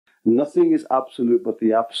Nothing is absolute but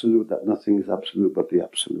the absolute, that nothing is absolute but the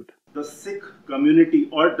absolute. The Sikh community,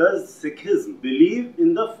 or does Sikhism believe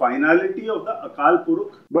in the finality of the Akal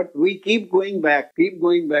Purukh? But we keep going back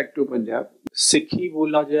to Punjab. सिक्खी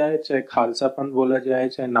बोला जाए, चाहे खालसा पंथ बोला जाए,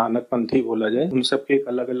 चाहे नानक पंथी बोला जाए, उन सबके एक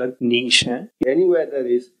अलग अलग नीश हैं. Anywhere there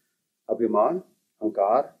is abhiman,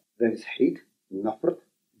 ankar, there is hate, nafrat.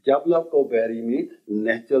 Jab love ko beri meet,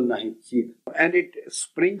 nehchal nahi cheat. And it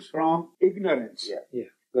springs from ignorance. Yeah.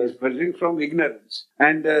 It springs from ignorance.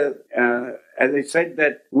 And as I said,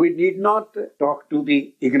 that we need not talk to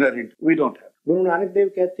the ignorant. We don't have. Guru Nanak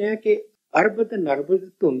Dev कहते हैं कि अरबद नरबद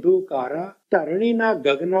धुंधु कारा, धरणी ना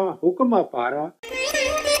गगना हुक्म पारा.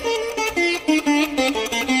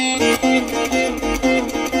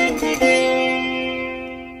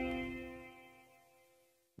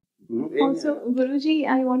 Also, Guruji,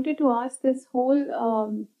 I wanted to ask this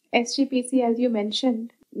whole SGPC, as you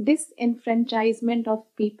mentioned, disenfranchisement of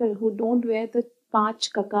people who don't wear the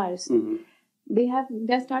 5 kakars.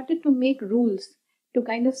 They started to make rules to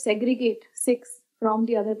kind of segregate Sikhs from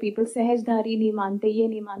the other people. Sahajdhari nahi mante, ye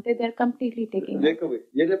nahi mante. They're completely taking it. देखो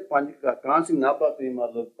ये 5 कान सिंह नाभा ਤੁਸੀਂ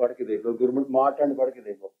ਮੰਨ ਲਓ ਪੜ੍ਹ ਕੇ ਦੇਖ ਲਓ, ਗੁਰਮਤਿ ਮਾਰਟੰਡ ਪੜ੍ਹ ਕੇ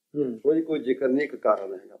ਦੇਖੋ, ਕੋਈ ਜ਼ਿਕਰ ਨਹੀਂ ਕਕਾਰਾਂ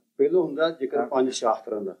ਦਾ ਹੈਗਾ. ਪਹਿਲੋਂ ਹੁੰਦਾ ਜ਼ਿਕਰ 5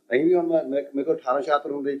 ਸ਼ਾਸਤਰਾਂ ਦਾ. ਅਸੀਂ ਵੀ ਹੁਣ ਮੇਰੇ ਕੋਲ 18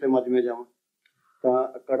 ਸ਼ਾਸਤਰ ਹੁੰਦੇ ਜਿੱਥੇ ਮਜਮੇ ਜਾਵਾਂ,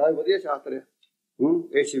 ਤਾਂ ਕੜਾ ਵੀ ਵਧੀਆ ਸ਼ਾਸਤਰ ਹੈ.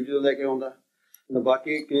 ਇਹ ਸ਼ਿਵ ਜੀ ਤੋਂ ਲੈ ਕੇ ਆਉਂਦਾ.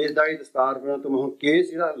 ਬਾਕੀ ਕੇਸ ਦਾ ਹੀ ਦਸਤਾਰ ਬਣਾ ਤੋਂ ਹੁਣ ਕੇਸ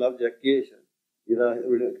ਜਿਹੜਾ ਲਫ਼ਜ਼ ਹੈ ਕੇਸ, ਜਿਹੜਾ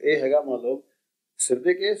ਇਹ ਹੈਗਾ ਮੰਨ ਲਓ ਸਿਰ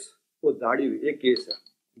ਦੇ ਕੇਸ, ਉਹ ਦਾੜੀ ਵੀ ਇਹ ਕੇਸ ਹੈ.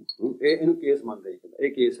 ਇਹਨੂੰ ਕੇਸ ਮੰਨਦੇ,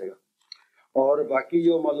 ਇਹ ਕੇਸ ਹੈਗਾ. ਔਰ ਬਾਕੀ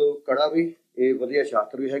ਜੋ ਮੰਨ ਲਓ ਕੜਾ ਵੀ ਇਹ ਵਧੀਆ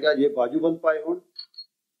ਸ਼ਾਸਤਰ ਵੀ ਹੈਗਾ. ਜੇ ਬਾਜੂਬੰਦ ਪਾਏ ਹੋਣ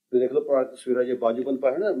ਤੇ ਦੇਖ ਲਓ ਪੁਰਾਣੀ ਤਸਵੀਰਾਂ, ਜੇ ਬਾਜੂਬੰਦ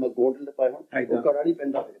ਪਾਏ ਹੋਣ ਨਾ, ਗੋਲਡ ਪਾਏ ਹੋਣ, ਉਹ ਕੜਾ ਨਹੀਂ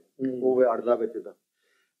ਪੈਂਦਾ, ਉਹ ਅੜਦਾ ਵਿੱਚ ਦਾ.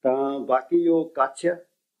 ਤਾਂ ਬਾਕੀ ਜੋ ਕੱਛ ਹੈ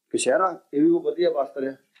ਕਸ਼ਹਿਰਾ, ਇਹ ਵੀ ਉਹ ਵਧੀਆ ਵਸਤਰ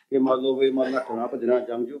ਹੈ. ਇਹ ਮੰਨ ਲਓ ਵੀ ਮੰਨ ਨੱਠਣਾ ਭੱਜਣਾ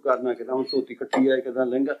ਜੰਗਜੂ ਕਰਨਾ, ਕਿਦਾਂ ਹੁਣ ਧੋਤੀ ਕੱਟੀ ਆਏ, ਕਿਦਾਂ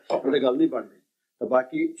ਲਹਿੰਗਾ, ਉਹਦੇ ਗੱਲ ਨਹੀਂ ਬਣਦੀ. ਤਾਂ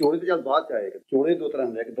ਬਾਕੀ ਚੋਲੇ ਤੇ ਚੱਲ ਬਾਅਦ ਚ ਆਏਗਾ. ਚੋਲੇ 2 ਤਰ੍ਹਾਂ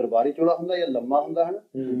ਹੁੰਦੇ, ਇੱਕ ਦਰਬਾਰੀ ਚੋਲਾ ਹੁੰਦਾ ਜਾਂ ਲੰਮਾ ਹੁੰਦਾ ਹੈ.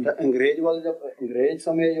 ਤਾਂ ਅੰਗਰੇਜ਼ ਵੱਲ ਜਦ ਅੰਗਰੇਜ਼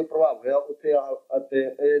ਸਮੇਂ ਜੋ ਪ੍ਰਭਾਵ ਹੋਇਆ ਉੱਥੇ ਅਤੇ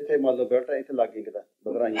ਇੱਥੇ ਮੰਨ ਲਓ ਬੈਠਾ ਇੱਥੇ ਲੱਗ ਗਈ ਕਿਦਾ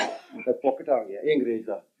ਬਗਰਾਈਆਂ, ਤਾਂ ਪੋਕਟ ਆ ਗਿਆ, ਇਹ ਅੰਗਰੇਜ਼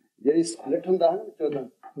ਦਾ. ਜਿਹੜੀ ਸਪਲਿਟ ਹੁੰਦਾ ਹੈ ਨਾ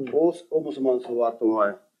ਉਹ ਮੁਸਲਮਾਨ ਸਲਵਾਰ ਤੋਂ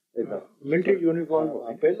ਆਇਆ. ਏਦਾਂ ਮਿਲਟਰੀ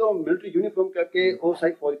ਯੂਨੀਫਾਰਮ, ਪਹਿਲੋਂ ਮਿਲਟਰੀ ਯੂਨੀਫਾਰਮ ਕਰਕੇ ਉਹ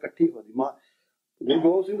ਸਾਰੀ ਫੌਜ ਇਕੱਠੀ ਹੋਦੀ. ਗੁਰੂ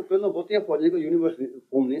ਗੋਬਿੰਦ ਸਿੰਘ ਤੋਂ ਪਹਿਲਾਂ ਬਹੁਤੀਆਂ ਫੌਜਾਂ ਕੋਈ ਯੂਨੀਵਰਸਿਟੀ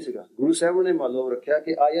ਨਹੀਂ ਸੀਗਾ. ਗੁਰੂ ਸਾਹਿਬ ਨੇ ਮੰਨ ਲਓ ਰੱਖਿਆ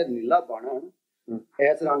ਕਿ ਆ ਯਾਰ ਨੀਲਾ ਬਾਣਾ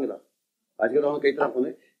ਇਸ ਰੰਗ ਦਾ, ਅੱਜ ਕੱਲ੍ਹ ਹੁਣ ਕਈ ਤਰ੍ਹਾਂ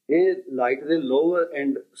ਪਾਉਂਦੇ, ਇਹ ਲਾਈਟ ਦੇ ਲੋਅਰ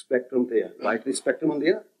ਐਂਡ ਸਪੈਕਟਰਮ ਤੇ ਆ. ਲਾਈਟ ਦੀ ਸਪੈਕਟਰਮ ਹੁੰਦੀ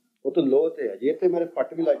ਆ, ਉਹ ਤੋਂ ਲੋਅਰ ਤੇ ਆ. ਜੇ ਇੱਥੇ ਮੇਰੇ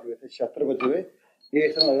ਪੱਟ ਵੀ ਲੱਗ ਜਾਵੇ ਤੇ ਛੱਤਰ ਵੱਜੇ ਹੋਏ, ਇਹ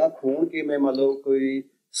ਇਸ ਤਰ੍ਹਾਂ ਲੱਗਦਾ ਖੂਨ ਕਿਵੇਂ ਮੰਨ ਲਓ ਕੋਈ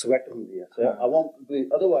ਸਵੈਟ ਹੁੰਦੀ ਆ. ਆਵਾਂ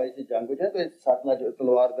ਅਦਰਵਾਈਜ਼ ਜੰਗ ਵਿੱਚ ਕੋਈ ਸੱਟ ਨਾਲ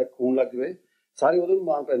ਤਲਵਾਰ ਦਾ ਖੂਨ ਲੱਗ ਜਾਵੇ, ਸਾਰੇ ਉਹਦੇ ਨੂੰ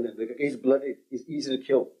ਮਾਰ ਪੈਂਦੇ ਹੁੰਦੇ ਕਿ ਇਸ ਬਲੱਡ ਇਸ ਈਜ਼ਲੀ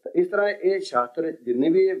ਕਿਲ. ਇਸ ਤਰ੍ਹਾਂ ਇਹ ਸ਼ਾਸਤਰ ਜਿੰਨੇ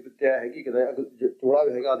ਵੀ ਇਹ ਵਿਦਿਆ ਹੈਗੀ, ਕਿਤੇ ਥੋੜਾ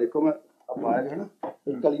ਵੀ ਹੈਗਾ. ਦੇਖੋ ਮੈਂ ਪਾਇਆ ਹੈ ਨਾ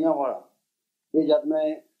ਕਲੀਆਂ ਵਾਲਾ, ਇਹ ਜਦ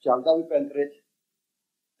ਮੈਂ ਚੱਲਦਾ ਵੀ ਪੈਂਤਰੇ ਚ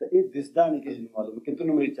ਤਾਂ ਇਹ ਦਿਸਦਾ ਨਹੀਂ ਕਿਸੇ ਨੂੰ, ਮਾਲੂਮ ਕਿਤੇ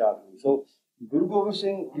ਨੂੰ ਮੇਰੀ ਚਾਲ ਨਹੀਂ. ਸੋ ਗੁਰੂ ਗੋਬਿੰਦ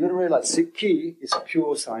ਸਿੰਘ ਯੂਨੀਵਰਸਲ ਸਿੱਖੀ ਇਜ਼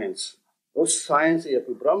ਪਿਓਰ ਸਾਇੰਸ. ਉਹ ਸਾਇੰਸ ਹੀ ਹੈ,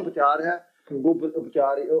 ਬ੍ਰਹਮ ਵਿਚਾਰ ਹੈ, ਉਹ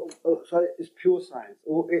ਵਿਚਾਰ ਸਾਰੇ ਇਸ ਪਿਓਰ ਸਾਇੰਸ.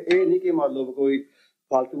 ਉਹ ਇਹ ਨਹੀਂ ਕਿ ਮੰਨ ਲਓ ਕੋਈ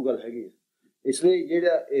ਫਾਲਤੂ ਗੱਲ ਹੈਗੀ. ਇਸ ਲਈ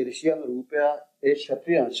ਜਿਹੜਾ ਇਹ ਰਿਸ਼ੀਆਂ ਦਾ ਰੂਪ ਆ, ਇਹ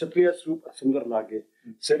ਛਤਰੀਆ ਸਰੂਪ ਸੁੰਦਰ ਲਾਗੇ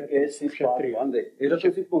ਸਿਰ ਕੇ ਛਤਰੀ ਬੰਦੇ. ਇਹਦਾ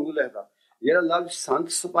ਤੁਸੀਂ ਭੁੰਗੂ ਲਿਖਦਾ. ਜਿਹੜਾ ਲਫ਼ਜ਼ ਸੰਤ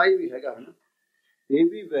ਸਿਪਾਹੀ ਵੀ ਹੈਗਾ ਨਾ, ਇਹ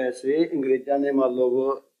ਵੀ ਵੈਸੇ ਅੰਗਰੇਜ਼ਾਂ ਨੇ ਮੰਨ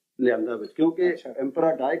ਲਓ ਲਿਆਂਦਾ ਵਿੱਚ, ਕਿਉਂਕਿ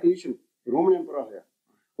ਐਂਪਰਾ ਡਾਇਕਲੀਸ਼ਨ ਰੋਮਨ ਐਂਪਰਾ ਹੋਇਆ,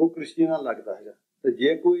 ਉਹ ਕ੍ਰਿਸਚੀਅਨਾਂ ਲੱਗਦਾ ਹੈਗਾ. ਤੇ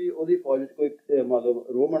ਜੇ ਕੋਈ ਉਹਦੀ ਫੌਜ ਚ ਕੋਈ ਮੰਨ ਲਓ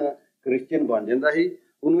ਰੋਮਨ ਕ੍ਰਿਸਚੀਅਨ ਬਣ ਜਾਂਦਾ ਸੀ,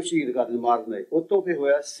 ਉਹਨੂੰ ਸ਼ਹੀਦ ਕਰ ਦਿੰਦੇ, ਮਾਰ ਦਿੰਦੇ. ਉਹ ਤੋਂ ਫਿਰ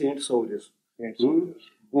ਹੋਇਆ ਸੇਂਟ ਸੋਲਜਰਸ.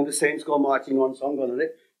 ਹੁਣ ਦੇ ਸੇਂਟਸ ਕੋ ਮਾਰਚਿੰਗ ਔਨ ਸੰਗ ਉਹਨਾਂ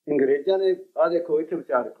ਦੇ. ਅੰਗਰੇਜ਼ਾਂ ਨੇ ਆਹ ਦੇਖੋ ਇੱਥੇ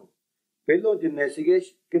ਵਿਚਾਰ ਰੱਖੋ, ਪਹਿਲੋਂ ਜਿੰਨੇ ਸੀਗੇ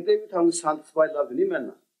ਕਿਤੇ ਵੀ ਤੁਹਾਨੂੰ ਸੰਤ ਸਿਪਾਹੀ ਲਫ਼ਜ਼ ਨਹੀਂ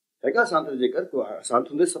ਮਿਲਣਾ ਹੈਗਾ. ਸੰਤ ਜੇਕਰ ਸੰਤ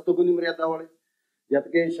ਹੁੰਦੇ ਸਤੋਗੁਣੀ ਮਰਿਆਦਾ ਵਾਲੇ, ਜਦ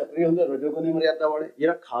ਕਿ ਛਤਰੀ ਹੁੰਦੇ ਰਜੋਗੁਣੀ ਮਰਿਆਦਾ ਵਾਲੇ.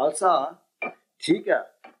 ਜਿਹੜਾ ਖਾਲਸਾ ਠੀਕ ਆ,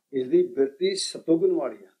 ਇਸਦੀ ਬਿਰਤੀ ਸਤੋਗੁਣ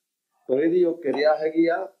ਵਾਲੀ ਆ, ਪਰ ਇਹਦੀ ਉਹ ਕਿਰਿਆ ਹੈਗੀ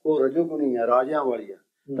ਆ ਉਹ ਰਜੋਗੁਣੀ ਆ, ਰਾਜਿਆਂ ਵਾਲੀ ਆ.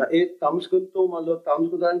 ਤਾਂ ਇਹ ਤਮਸਗੁਣ ਤੋਂ ਮੰਨ ਲਓ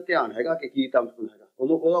ਤਮਸਗੁਣ ਦਾ ਧਿਆਨ ਹੈਗਾ ਕਿ ਕੀ ਤਮਸਗੁਣ ਹੈਗਾ,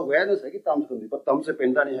 ਉਹਦਾ ਅਵੇਅਰਨੈਸ ਹੈਗੀ ਤਮਸਗੁਣ ਦੀ, ਪਰ ਤਮਸ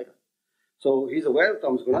ਪੈਂਦਾ ਨਹੀਂ ਹੈਗਾ. ਸੋ ਹੀ is aware of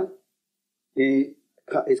ਤਮਸਗੁਣ.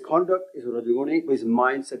 His conduct is Rajoguni, but his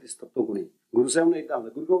mindset is Tattoguni. Guru Sahib ne itta hunda.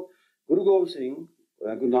 Guru Gobind Singh,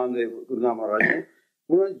 Guru Nanak Maharaj ne,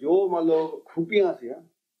 उन्होंने जो मान लो खूबियां सी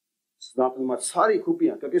सनातन मत सारी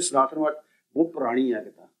खूबियां, क्योंकि सनातन मत बहुत पुरानी है.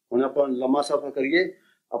 किता हुण आपां लम्मा सफर करिए,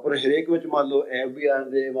 अपने हरेक विच मान लो ऐप भी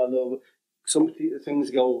आंदे, मान लो some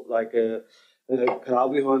things go like खराब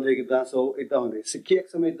भी होंदे किदा. सो इदा होंदे. सिक्खी एक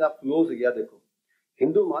समय इदा फ्लो से गया. देखो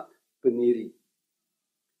हिंदू मत पनीरी,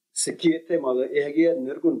 सिक्खी इत्थे मान लो ये हैगी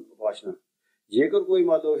निर्गुण उपासना. जेकर कोई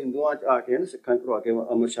मान लो हिंदुआं च आके ना सिक्खां च आके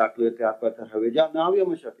अमृत छक ले, त्यार पत्थर होवे जां ना भी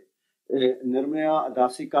अमृत छके, निर्मया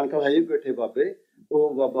अदासी कणक है भी बैठे बाबे, वो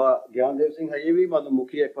बाबा ज्ञानदेव सिंह है भी मान लो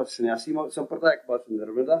मुखी, एक पास सन्यासी संप्रदाय, एक पास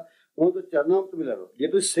निर्मय का, उन्होंने तो चरणों तो मिला लो. जे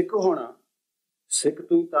तुम सिख होना, ਸਿੱਖ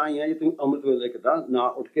ਤੁਸੀਂ ਤਾਂ ਹੀ ਆ ਜੇ ਤੁਸੀਂ ਅੰਮ੍ਰਿਤ ਵੇਲੇ ਕਿਦਾਂ ਨਾ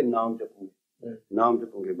ਉੱਠ ਕੇ ਨਾਮ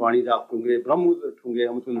ਜਪੋਗੇ ਬਾਣੀ ਦਾ ਆਖੋਗੇ ਬ੍ਰਹਮ ਉੱਠੋਗੇ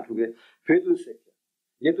ਅੰਮ੍ਰਿਤ ਵੇਲੇ ਉੱਠੋਗੇ ਫਿਰ ਤੁਸੀਂ ਸਿੱਖ।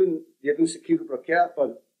 ਜੇ ਤੁਸੀਂ ਸਿੱਖੀ ਨੂੰ ਰੱਖਿਆ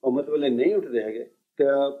ਪਰ ਅੰਮ੍ਰਿਤ ਵੇਲੇ ਨਹੀਂ ਉੱਠਦੇ ਹੈਗੇ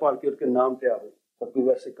ਤਾਂ ਭੜ ਕੇ ਉੱਠ ਕੇ ਨਾਮ ਤੇ ਆਵੇ ਸਤਿਗੁਰੂ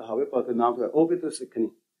ਵੈਸੇ ਕਹਾਵੇ ਭੜ ਕੇ ਨਾਮ ਤੇ ਉਹ ਵੀ ਤੁਸੀਂ ਸਿੱਖ ਨਹੀਂ।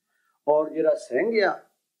 ਔਰ ਜਿਹੜਾ ਸਿੰਘ ਆ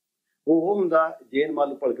ਉਹ ਹੁੰਦਾ ਜੇਨ ਮੰਨ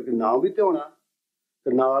ਲਓ ਭੜ ਕੇ ਨਾਮ ਵੀ ਤੇ ਹੋਣਾ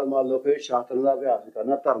ਤੇ ਨਾਲ ਮੰਨ ਲਓ ਫਿਰ ਸ਼ਾਸਤਰ ਦਾ ਅਭਿਆਸ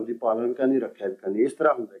ਕਰਨਾ ਧਰਮ ਦੀ ਪਾਲਣਾ ਕਰਨੀ ਰੱਖਿਆ ਵੀ ਕਰਨੀ ਇਸ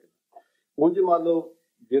ਤਰ੍ਹਾਂ ਹੁੰਦਾ। ਉਂਝ ਮੰਨ ਲਓ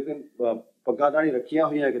ਜੇ ਤੁਸੀਂ ਪੱਗਾਂ ਤਾਂ ਨਹੀਂ ਰੱਖੀਆਂ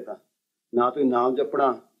ਹੋਈਆਂ ਕਿਤਾ ਨਾ ਤੁਸੀਂ ਨਾਮ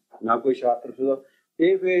ਜਪਣਾ ਨਾ ਕੋਈ ਸ਼ਾਸਤਰ ਸੁਦਾ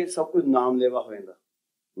ਇਹ ਫਿਰ ਸਭ ਕੁਝ ਨਾਮ ਲੈਵਾ ਹੋ ਜਾਂਦਾ।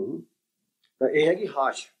 ਤਾਂ ਇਹ ਹੈਗੀ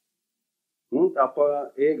ਹਾਸ਼। ਤਾਂ ਆਪਾਂ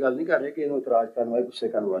ਇਹ ਗੱਲ ਨਹੀਂ ਕਰ ਰਹੇ ਕਿ ਇਹਨੂੰ ਇਤਰਾਜ਼ ਕਰਨ ਵਾਲੇ ਗੁੱਸੇ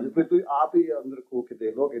ਕਰਨ ਵਾਲੇ ਫਿਰ ਤੁਸੀਂ ਆਪ ਹੀ ਅੰਦਰ ਖੋ ਕੇ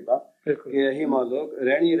ਦੇਖ ਲਓ ਕਿੱਦਾਂ ਕਿ ਇਹੀ ਮੰਨ ਲਓ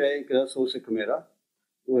ਰਹਿਣੀ ਰਹੇ ਕਿ ਸੋ ਸਿੱਖ ਮੇਰਾ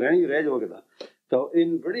ਉਹ ਰਹਿਣੀ ਰਹਿ ਜਾਓ ਕਿੱਦਾਂ। ਤਾਂ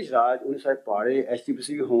ਇਨ ਬ੍ਰਿਟਿਸ਼ ਰਾਜ 1900 ਪਾੜੇ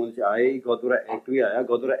SGPC ਵੀ ਹੋਣ 'ਚ ਆਏ ਗੁਰਦੁਆਰਾ ਐਕਟ ਵੀ ਆਇਆ।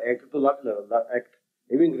 ਗੁਰਦੁਆਰਾ ਐਕਟ ਤੋਂ ਅਲੱਗ ਲੈਵਲ ਦਾ ਐਕਟ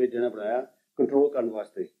ਇਹ ਵੀ ਅੰਗਰੇਜ਼ਾਂ ਨੇ ਬਣਾਇਆ ਕੰਟਰੋਲ ਕਰਨ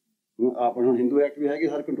ਵਾਸਤੇ। ਆਪਣੇ ਹੁਣ ਹਿੰਦੂ ਐਕਟ ਵੀ ਹੈਗੇ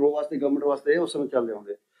ਹਰ ਕੰਟਰੋਲ ਵਾਸਤੇ ਗਵਰਨਮੈਂਟ ਵਾਸਤੇ ਉਸ ਸਮੇਂ ਚੱਲਦੇ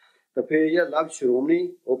ਹੁੰਦੇ। ਤਾਂ ਫਿਰ ਇਹ ਅਲੱਗ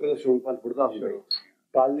ਸ਼੍ਰੋਮਣੀ ਉਹ ਪਹਿਲਾਂ ਸ਼੍ਰੋਮਣੀ ਪੰਥ ਬੁੜਦਾ ਹੁੰਦਾ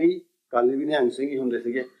ਕਾਲੀ ਵੀ ਨਿਹੰਗ ਸਿੰਘ ਹੀ ਹੁੰਦੇ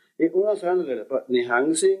ਸੀਗੇ। ਇਹ ਉਹਨਾਂ ਸਾਰਿਆਂ ਨੇ ਲੜਿਆ ਪਰ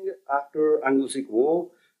ਨਿਹੰਗ ਸਿੰਘ ਆਫਟਰ ਐਂਗਲੋ ਸਿੱਖ ਵੋਰ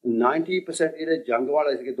 90% ਜਿਹੜੇ ਜੰਗ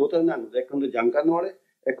ਵਾਲੇ ਸੀਗੇ ਦੋ ਤਿੰਨ ਨਿਹੰਗ ਇੱਕ ਹੁੰਦੇ ਜੰਗ ਕਰਨ ਵਾਲੇ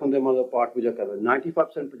ਇੱਕ ਹੁੰਦੇ ਮਤਲਬ ਪਾਠ ਪੂਜਾ ਕਰਦੇ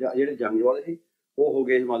 95% ਜਿਹੜੇ ਜੰਗ ਵਾਲੇ ਸੀ ਉਹ ਹੋ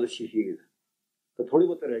ਗਏ ਮਤਲਬ ਸ਼ਹੀਦ ਤਾਂ ਥੋੜ੍ਹੇ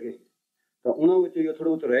ਬਹੁਤੇ ਰਹਿ ਗਏ। ਤਾਂ ਉਹਨਾਂ ਵਿੱਚ ਥੋੜ੍ਹੇ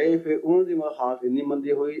ਬਹੁਤ ਰਹੇ ਫਿਰ ਉਹਨਾਂ ਦੀ ਮਤਲਬ ਹਾਲਤ ਇੰਨੀ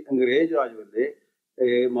ਮੰਦੀ ਹੋਈ ਅੰਗਰੇਜ਼ ਰਾਜ ਵੇਲੇ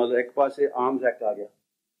ਮਤਲਬ ਇੱਕ ਪਾਸੇ ਆਰਮਸ ਐਕਟ ਆ ਗਿਆ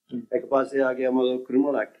ਇੱਕ ਪਾਸੇ ਆ ਗਿਆ ਮਤਲਬ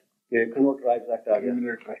criminal act criminal tribes act ਆ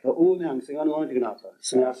ਗਿਆ ਤਾਂ ਉਹ ਨਿਹੰਗ ਸਿੰਘਾਂ ਨੂੰ ਉਹਨਾਂ ਚ ਗਿਣਾਤਾ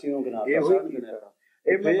ਸੰਨਿਆਸੀ ਨੂੰ ਗਿਣਾਤਾ।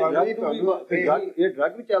 ਇਹ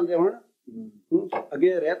ਡਰੱਗ ਵੀ ਚੱਲਦੇ ਹੁਣ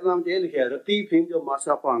ਅੱਗੇ ਰਹਿਤ ਨਾਮ ਚ ਇਹ ਲਿਖਿਆ ਰਤੀ ਫੀਮ ਜੋ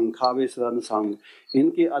ਮਾਸਾ ਭੰਗ ਖਾਵੇ ਸਰਨ ਸੰਗ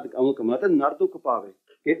ਇਨਕੇ ਅਦਕ ਅਮੁਕ ਮਤ ਨਰ ਦੁੱਖ ਪਾਵੇ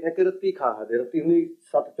ਕਿ ਇੱਕ ਰੱਤੀ ਖਾਦੇ ਰੱਤੀ ਹੁੰਦੀ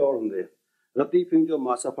 7 ਚੌਲ ਹੁੰਦੇ ਆ ਰੱਤੀ ਫੀਮ ਜੋ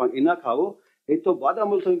ਮਾਸਾ ਭੰਗ ਇਹਨਾਂ ਖਾਓ ਇਸ ਤੋਂ ਬਾਅਦ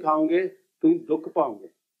ਅਮਲ ਤੁਸੀਂ ਖਾਓਗੇ ਤੁਸੀਂ ਦੁੱਖ ਪਾਓਗੇ।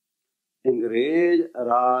 ਅੰਗਰੇਜ਼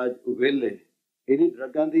ਰਾਜ ਵੇਲੇ ਇਹਦੀ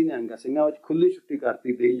ਡਰੱਗਾਂ ਦੀ ਨਿਹੰਗ ਸਿੰਘਾਂ ਵਿੱਚ ਖੁੱਲੀ ਛੁੱਟੀ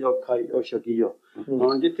ਕਰਤੀ ਦੇਈ ਜਾਓ ਖਾਈ ਜਾਓ ਛਕੀ ਜਾਓ।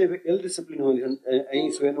 ਹੁਣ ਜਿੱਥੇ ਫਿਰ ਇਲ ਡਿਸਪਲਿਨ ਹੁੰਦੀ ਐਂ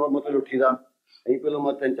ਸਵੇਰ ਨੂੰ ਮਤਲਬ ਉੱਠੀ ਦਾ ਅਸੀਂ ਪਹਿਲਾਂ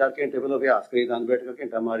ਮੈਂ 3-4 ਘੰਟੇ ਪਹਿਲਾਂ ਅਭਿਆਸ ਕਰੀਦਾ ਬੈਠ ਕੇ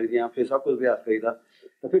ਘੰਟਾ ਮਾਰੀ ਦੀਆਂ ਫਿਰ ਸਭ ਕੁਝ ਅਭਿਆਸ ਕਰੀਦਾ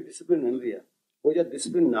ਤਾਂ ਫਿਰ ਡਿਸਪਲਿਨ ਹੁੰਦੀ ਆ। ਉਹ ਜਦ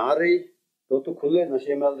ਡਿਸਪਲਿਨ ਨਾ ਰਹੀ ਤਾਂ ਉਹ ਤੋਂ ਖੁੱਲੇ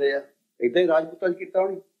ਨਸ਼ੇ ਮਿਲਦੇ ਆ। ਏਦਾਂ ਹੀ ਰਾਜਪੂਤਾਂ ਚ ਕੀਤਾ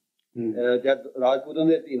ਹੋਣੀ ਜਦ ਰਾਜਪੂਤਾਂ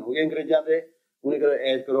ਦੇ ਅਧੀਨ ਹੋ ਗਏ ਅੰਗਰੇਜ਼ਾਂ ਦੇ ਉਹਨੇ ਕਹਿੰਦਾ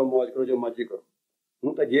ਐਸ਼ ਕਰੋ ਮੌਜ ਕਰੋ ਜੋ ਮਰਜ਼ੀ ਕਰੋ।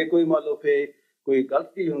 ਹੁਣ ਤਾਂ ਜੇ ਕੋਈ ਮੰਨ ਲਓ ਫੇ ਕੋਈ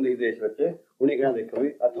ਗਲਤ ਚੀਜ਼ ਹੁੰਦੀ ਦੇਸ਼ ਵਿੱਚ ਉਹਨੇ ਕਹਿਣਾ ਦੇਖੋ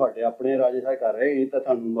ਵੀ ਆ ਤੁਹਾਡੇ ਆਪਣੇ ਰਾਜੇ ਸਾਹਿਬ ਕਰ ਰਹੇ ਤਾਂ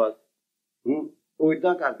ਤੁਹਾਨੂੰ ਬਸ ਉਹ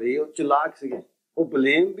ਏਦਾਂ ਕਰਦੇ ਉਹ ਚਲਾਕ ਸੀਗੇ ਉਹ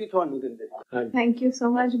ਬਲੇਮ ਵੀ ਤੁਹਾਨੂੰ ਦਿੰਦੇ। Thank you so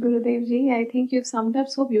much Gurudev ji. I think you've summed up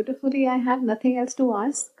so beautifully. I have nothing else to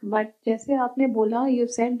ask. But जैसे आपने बोला you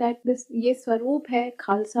said that this ये स्वरूप है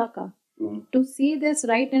खालसा का. To see this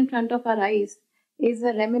right in front of our eyes is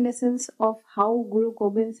a reminiscence of how Guru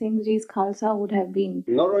Gobind Singh Ji's Khalsa would have been.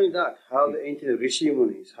 Not only that, how the ancient Rishi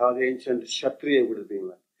Munis, how the ancient Kshatriya would have been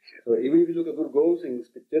like. So even if you look at Guru Gobind Singh's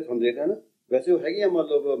pictures हम देखा ना वैसे वो है कि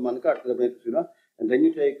मतलब मन घट रहे तुसी ना and then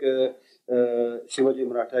you take Shivaji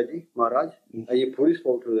Maratha जी महाराज ये पूरी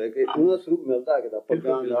स्पॉट हो कि उन्होंने स्वरूप मिलता है कि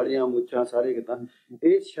पग्गां लाड़ियां मुच्छां सारे किता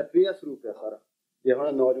ये क्षत्रिय स्वरूप है सारा। जे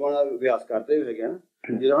हम नौजवान अभ्यास करते हुए है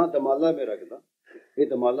ना जो दमाला मेरा किता ये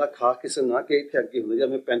दमाला खास किस्म ना कि इत्थे अगे हुंदा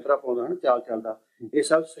जब मैं पैंतरा पाउंदा ना चाल चलदा ये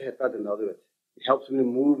सब सहायता दिंदा ਉਹਦੇ ਵਿੱਚ helps me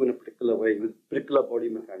move in a particular way with particular body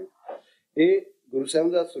mechanics। ਇਹ ਗੁਰੂ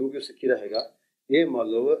ਸਾਹਿਬ ਦਾ ਸਰੂਪ ਸਿੱਖੀ ਦਾ ਹੈਗਾ ਇਹ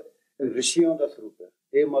ਮਤਲਬ ਰਿਸ਼ੀਆਂ ਦਾ ਸਰੂਪ ਹੈ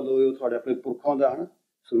ਇਹ ਮਤਲਬ ਤੁਹਾਡੇ ਆਪਣੇ ਪੁਰਖਾਂ ਦਾ ਹਨ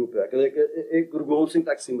ਸਰੂਪ ਹੈ ਕਿ ਇਹ ਗੁਰੂ ਗੋਬਿੰਦ ਸਿੰਘ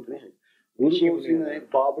ਤੱਕ ਸੀਮਿਤ ਨਹੀਂ ਹੈ। ਗੁਰੂ ਗੋਬਿੰਦ ਸਿੰਘ ਨੇ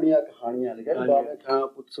ਬਾਬੜੀਆਂ ਕਹਾਣੀਆਂ ਲਿਖੀਆਂ ਬਾਬੇ ਖਾਂ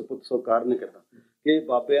ਪੁੱਤ ਸੁਪੁੱਤ ਸੋ ਕਾਰਨ ਕਿਦਾਂ ਕਿ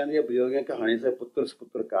ਬਾਬਿਆਂ ਦੀਆਂ ਬਜ਼ੁਰਗਾਂ ਕਹਾਣੀ ਸੇ ਪੁੱਤਰ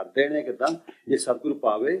ਸੁਪੁੱਤਰ ਕਰਦੇ ਨੇ ਕਿਦਾਂ ਜੇ ਸਤਿਗੁਰੂ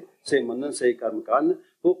ਪਾਵੇ ਸੇ ਮੰਨਣ ਸੇ ਕਰਮ ਕਰਨ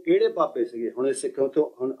ਉਹ ਕਿਹੜੇ ਬਾਬੇ ਸੀਗੇ ਹੁਣ ਸਿੱਖਾਂ ਤੋਂ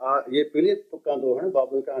ਹੁਣ ਆ ਇਹ ਪਹਿਲੇ ਤੁਕਾਂ ਤੋਂ ਹਨ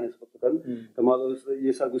ਬਾਬੇ ਕਹਾਣੀ ਸੁਪੁੱਤ ਕਰਨ ਤਾਂ ਮਤਲਬ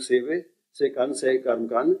ਇਹ ਸਤਿਗੁਰੂ ਸੇਵੇ ਸੇ ਕਰਨ ਸੇ ਕਰਮ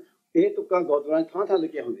ਕਰਨ ਇਹ ਤੁਕਾਂ ਗੁਰਦੁਆਰਿਆਂ ਥਾਂ ਥਾਂ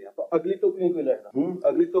ਲਿਖੀਆਂ ਹੁੰਦੀਆਂ ਪਰ ਅਗਲੀ ਤੁਕ ਨਹੀਂ ਕੋਈ ਲਿਖਦਾ।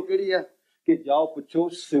 ਅਗਲੀ ਤੁਕ ਕਿਹੜੀ ਆ ਕਿ ਜਾਓ ਪੁੱਛੋ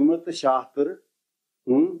ਸਿਮਰਤ ਸ਼ਾਸਤਰ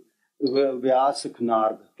ਵਿਆਸ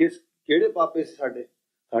ਸਿਖਨਾਰਦ ਕਿਹੜੇ ਬਾਬੇ ਸੀ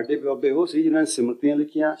ਸਾਡੇ ਬਾਬੇ ਉਹ ਸੀ ਜਿਨ੍ਹਾਂ ਨੇ ਸਿਮਰਤੀਆਂ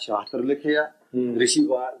ਲਿਖੀਆਂ ਸ਼ਾਸਤਰ ਲਿਖੇ ਆ ਰਿਸ਼ੀ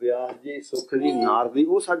ਵਿਆਸ ਜੀ ਸੁਖ ਦੀ ਨਾਰਦ ਦੀ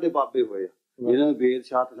ਉਹ ਸਾਡੇ ਬਾਬੇ ਹੋਏ ਆ ਜਿਨ੍ਹਾਂ ਨੇ ਵੇਦ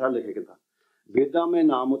ਸ਼ਾਸਤਰ ਸਾਰੇ ਲਿਖੇ ਕਿਦਾਂ ਵੇਦਾਂ ਮੈਂ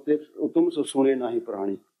ਨਾਮ ਉੱਤੇ ਉਤਮ ਸੁਣੇ ਨਾਹੀ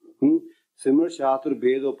ਪੁਰਾਣੀ ਸਿਮਰ ਸ਼ਾਸਤਰ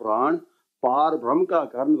ਵੇਦ ਉਹ ਪੁਰਾਣ ਪਾਰ ਬ੍ਰਹਮ ਕਾ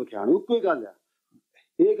ਕਰਨ ਵਿਖਿਆਣ ਇੱਕੋ ਹੀ ਗੱਲ ਆ।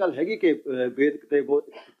 ਇਹ ਗੱਲ ਹੈਗੀ ਕਿ ਵੇਦ ਕਿਤੇ ਬਹੁਤ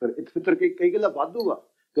ਫਿੱਤਰ ਕਈ ਗੱਲਾਂ ਵਾਧੂ ਆ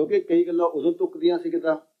ਕਿਉਂਕਿ ਕਈ ਗੱਲਾਂ ਉਦੋਂ ਤੁੱਕਦੀਆਂ ਸੀ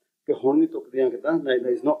ਕਿਦਾਂ ਕਿ ਹੁਣ ਨਹੀਂ ਤੁੱਕਦੀਆਂ ਕਿਦਾਂ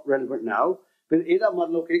ਇਜ਼ ਨਾਟ ਰੈਲੇਵੈਂਟ ਨਾਓ। ਫਿਰ ਇਹਦਾ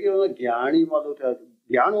ਮਤਲਬ ਕਿ ਉਹਦਾ ਗਿਆਨ ਹੀ ਮਤਲਬ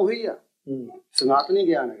ਗਿਆਨ ਉਹੀ ਆ ਸਨਾਤਨੀ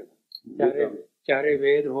ਗਿਆਨ ਹੈ ਕਿਦਾਂ ਚਾਰੇ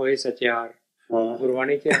ਵੇਦ ਹੋਏ ਸਚਿਆਰ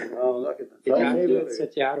ਗੁਰਬਾਣੀ ਚ ਚਾਰੇ ਵੇਦ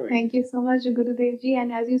ਸਚਿਆਰ ਹੋਏ। Thank you so much Gurudev ji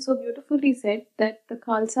and as you so beautifully said that the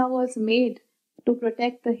Khalsa was made to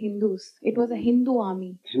protect the Hindus. It was a Hindu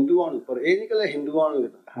army. ਹਿੰਦੂਆਂ ਨੂੰ ਪਰ ਇਹ ਨਹੀਂ ਕਿ ਹਿੰਦੂਆਂ ਨੂੰ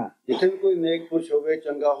ਜਿੱਥੇ ਵੀ ਕੋਈ ਨੇਕ ਪੁਰਸ਼ ਹੋਵੇ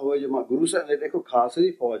ਚੰਗਾ ਹੋਵੇ ਜਮਾ ਗੁਰੂ ਸਾਹਿਬ ਨੇ ਦੇਖੋ ਖਾਲਸੇ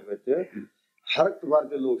ਦੀ ਫੌਜ ਵਿੱਚ हर परिवार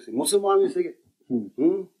के लोग से मुसलमान भी से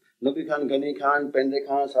नबी खान गनी खान पेंदे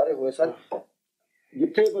खान सारे होए सर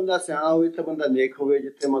जिथे बंदा सियाना हो जिथे बंदा नेक होवे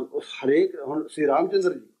जिथे उस हरेक हुन श्री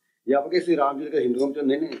रामचंद्र जी या आपके श्री राम जी के हिंदुओं च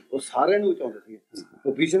नहीं वो सारे ਨੂੰ ਚਾਹੁੰਦੇ ਸੀ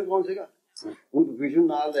ਉਹ ਵਿਭੀਸ਼ਣ ਕੌਣ ਸੀਗਾ ਉਹ ਵਿਭੀਸ਼ਣ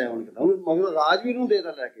ਨਾਲ ਲੈ ਆਉਣ ਕਹਿੰਦਾ ਉਹਨੂੰ ਮਗਰ ਰਾਜ ਵੀ ਨੂੰ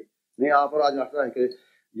ਦੇਦਾ ਲੈ ਕੇ नहीं आप राज रखता है कि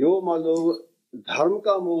जो मान लो धर्म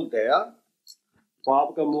का मूल दया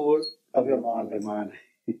पाप का मूल अभिमान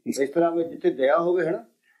है इस तरह में जिथे दया होवे है ना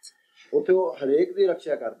उथे वो हरेक दी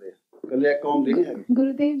रक्षा करते हैं कल्ले कौम दी नहीं है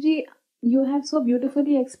Gurudev ji, you have so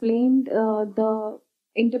beautifully explained the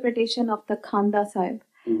interpretation of the Khanda Sahib.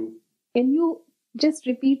 Can you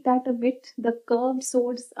just repeat that a bit? The curved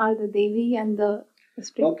swords are the Devi and the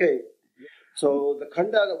straight. Okay. So the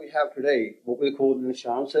khanda that we have today, what we call the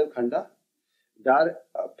Nishan Sahib khanda, that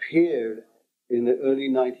appeared in the early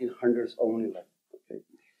 1900s only. Okay,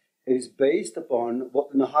 it is based upon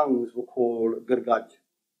what the Nihangs were called gargaj.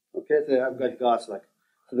 Okay, so they have gajgas like.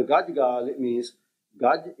 So the gajgal, it means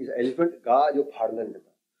gaj is elephant, ga jo phadlan.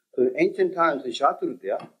 So in ancient times in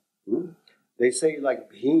Shaturudya, they say like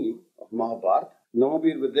Bhim of Mahabharata,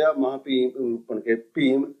 Namabir Vidya Mahapim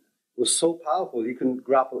Pim was so powerful he can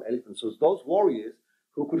grapple elephants. So those warriors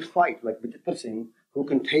who could fight, like Vijitpur Singh, who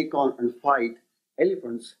can take on and fight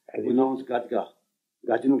elephants, were known as Gajga.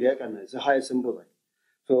 Gajnu Gaya Karna is a higher symbol.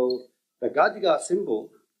 So the Gajga symbol,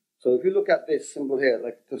 so if you look at this symbol here,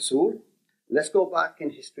 like Trishul, let's go back in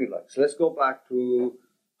history. So let's go back to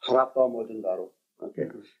Harappa Mohenjo-daro. Okay,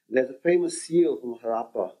 there's a famous seal from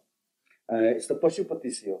Harappa. It's the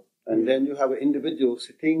Pashupati seal. And then you have an individual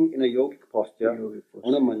sitting in a yogic posture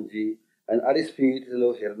on a manji, and at his feet is a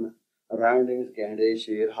little hirn, around him is gainde,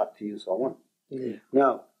 sher, hathi, and so on.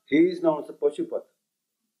 Now, he is known as the Pashupat.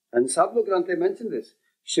 And Sablo Granthe mentioned this.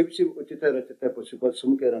 Shiv Shiv Uchita Rachita Pashupat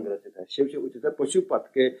Sumke Rang Rachita. Shiv Shiv Uchita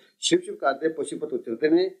Pashupat ke Shiv Shiv Kate Pashupat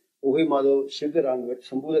Uchite ne Uhi Malo Shiv de Rang Vich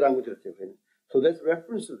Sambhu de Rang Vich. So there's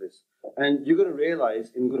reference to this. And you're going to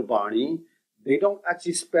realize in Gurbani, they don't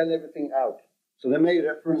actually spell everything out. So they may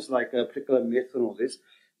reference like a particular myth and all this,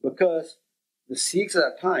 because the Sikhs at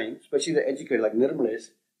that time, especially the educated like Nirmal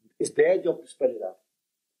is, it's their job to spell it out.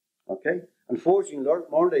 Okay? Unfortunately,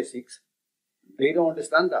 modern day Sikhs, they don't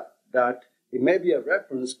understand that it may be a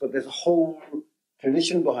reference, but there's a whole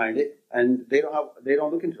tradition behind it, and they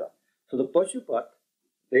don't look into that. So the Pashupat,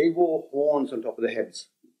 they wore horns on top of their heads.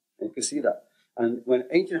 And you can see that. And when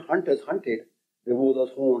ancient hunters hunted, they wore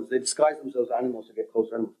those horns. They disguised themselves as animals to get close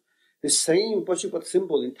to animals. This same Pashupat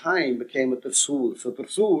symbol in time became a Trishul. So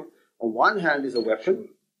Trishul, on one hand, is a weapon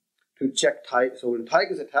to check tigers. So when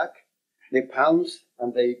tigers attack, they pounce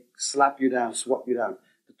and they slap you down, swat you down.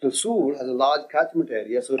 The Trishul has a large catchment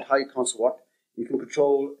area, so a tiger can't swat. You can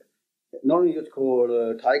control not only just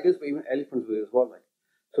called tigers, but even elephants with it as well. Like.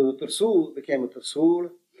 So the Trishul became a Trishul,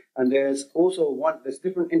 and there's also there's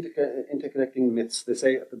different interconnecting myths. They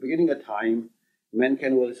say at the beginning of time, men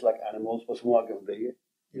can always like animals,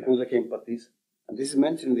 who became patis. And this is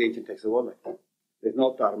mentioned in the ancient texts as well. Like, there's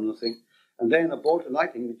no dharma, nothing. And then about the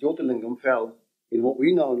lighting, the Jyotirlingam fell in what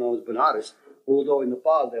we now know as Benares, although in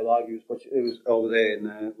Nepal they'll argue it was over there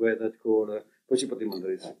in where that's called Pashupati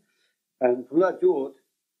Mandir is. And from that Jyot,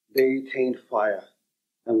 they attained fire.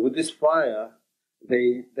 And with this fire,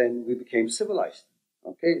 we became civilized.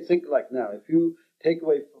 Okay, think like now, if you take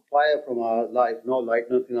away fire from our life, no light,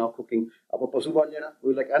 nothing, no cooking,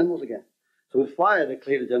 we're like animals again. So with fire, they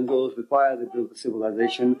clear the jungles. With fire, they build the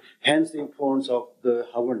civilization. Hence the importance of the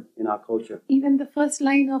Havan in our culture. Even the first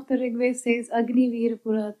line of the Rigveda says, Agni Veer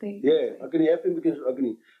Purate. Yeah, Agni, everything begins with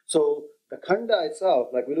Agni. So the Khanda itself,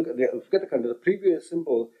 like we look at forget the Khanda, the previous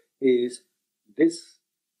symbol is this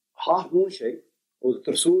half moon shape, or the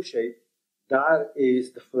Trishul shape, that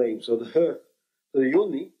is the flame. So the hearth. So the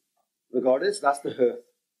Yoni, the goddess, that's the hearth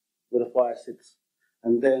where the fire sits.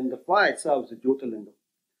 And then the fire itself is the Jyotirlingam.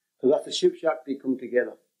 So that's the Shiv Shakti come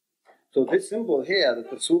together. So this symbol here, the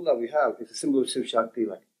Trishul that we have, is a symbol of Shiv Shakti.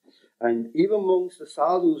 Like. And even amongst the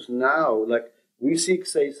sadhus now, like we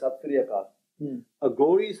Sikhs say Sat Sri Akal.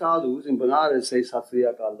 Agori sadhus in Banaras say Sat Sri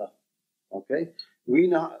Akal. Okay?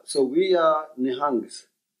 We are Nihangs.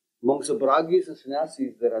 Amongst the Bragis and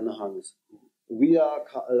Sannyasis, there are Nihangs. We are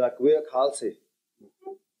Khalsa.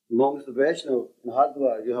 Amongst the Vaishnav in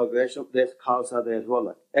Hardwar, you have Vaishnav, there's Khalsa there as well.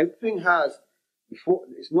 Like. Everything has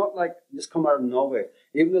it's not like just come out of nowhere.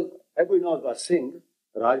 Even though everybody knows about Singh,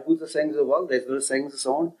 Rajputs are Singhs as well, there's little Singhs and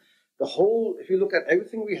so on. The whole, if you look at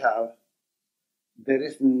everything we have, there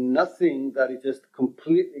is nothing that is just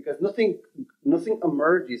completely, because nothing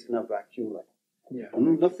emerges in a vacuum. Like. Yeah.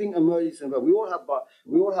 Nothing emerges in a vacuum.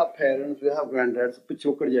 We all have parents, we have granddads,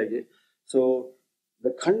 so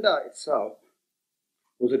the Khanda itself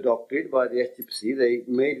was adopted by the SGPC. They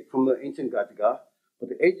made from the ancient Gajga, but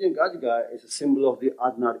the ancient Gajga is a symbol of the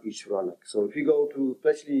Adnar Ishvara. So if you go to,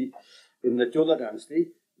 especially in the Chola dynasty,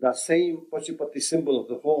 that same Pashupati symbol of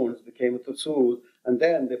the horns became a Tsul, and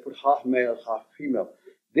then they put half male, half female.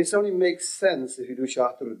 This only makes sense if you do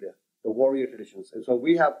Shastar Vidiya, the warrior traditions. And so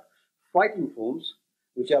we have fighting forms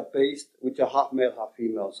which are half male, half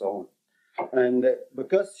female, so on. And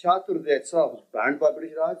because Shastar Vidiya itself was banned by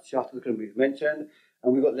British Raj, Shastra can be mentioned,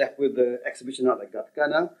 and we got left with the exhibition out like Gatka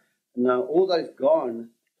now. Now all that is gone.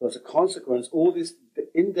 So as a consequence, all this the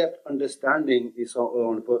in-depth understanding is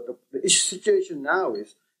on. But the situation now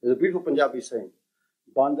is, there's a beautiful Punjabi saying,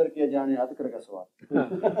 Bandar kiya jane aad karega sawal.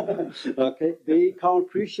 Okay, they can't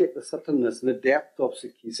appreciate the subtleness and the depth of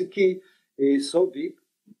Siḳhi. Siḳhi is so deep,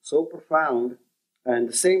 so profound, and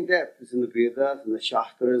the same depth is in the Vedas and the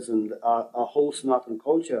Shastras and our whole Sanatan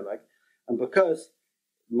culture. And because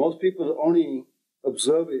most people only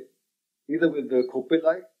observe it either with the Kapil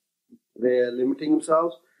light, they're limiting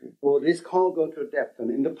themselves, or they can't go to a depth.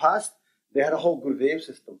 And in the past, they had a whole Gurudev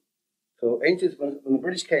system. So ancients, when the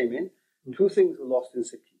British came in, two things were lost in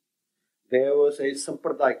Siḳhi. There was a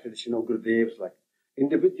Sampradaya tradition of Gurudevs, like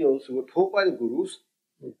individuals who were taught by the Gurus,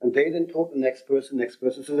 and they then taught the next person. So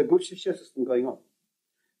there's a good Shishya system going on.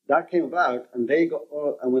 That came about, and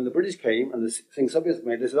and when the British came, and the Singh Sabhas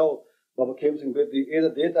made, they said, oh, Baba Khem Singh Vidya, Eda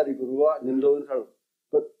Detari Gurua, Nimdo and Tharo.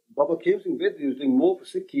 But Baba Khem Singh Vidya was doing more for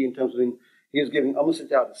Siḳhi in terms of he was giving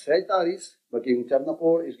Amasacha to Sejtaris, but giving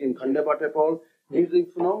Charnapur, he's giving Khanda Bhatepal. He's doing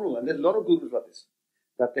phenomenal, and there's a lot of gurus like this.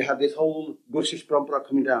 That they have this whole Gurshish Parampara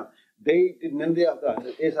coming down. They did Nindya of that.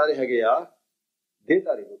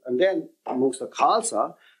 And then amongst the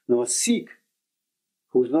Khalsa, now a Sikh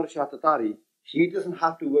who's not a Shatatari, he doesn't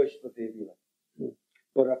have to worship the Devi.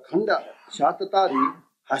 But a Khanda Shatatari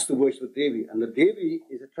has to worship the Devi, and the Devi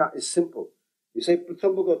is simple. You say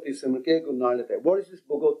Pratham Bhagavati Simrake Gunalate. What is this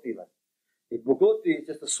Bhagavati like? If Bhagavati is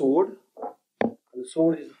just a sword, and the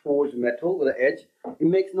sword is forged metal with an edge, it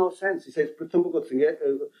makes no sense. He says Pratham Bhagavati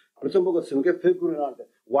Simrake.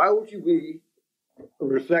 Why would you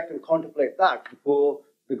reflect and contemplate that before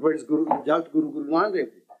the greatest Guru, Jagat Guru Nanak Dev?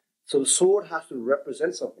 So the sword has to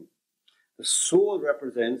represent something. The sword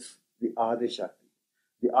represents the Adi Shakti.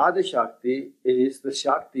 The Adi Shakti is the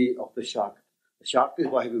Shakti of the Shakt. The Shakti is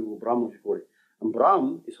Vaheguru, Brahma, and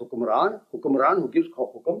Brahma is Hukumran who gives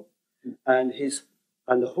Hukum, and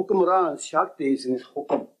the Hukumran Shakti is in his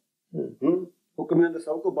Hukum. Hukum the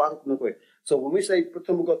Sauko Bar Hukum. So when we say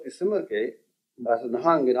Pratham Bhagavati Simrake, as a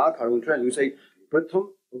Nihang in Akhara, we say Pratham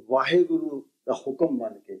Vaheguru, the Hukum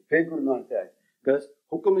Manake, Vaheguru Nanak, because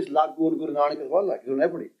Hukum is Laguru Guru Nanak as well, like it's on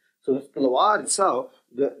everybody. So the Talwar itself,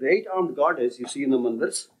 the 8-armed goddess you see in the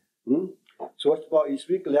mandirs, so it's about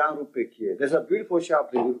Ishvi Kalyan Rupe Kiye. There's a beautiful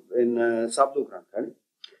chapter in Sabdo Granth.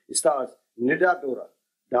 It starts Nidar Dora,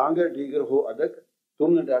 Dangar Digar Ho Adak,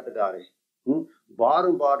 Tum Nidar Dare, Bar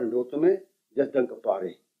and Dotame, just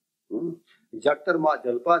Dankapare. Jaktar Ma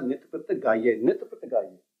Jalpa, Nitpata Gaye,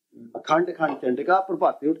 Akhand Khan Chandika,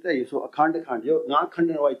 Prabhat, so Akhand Khan, not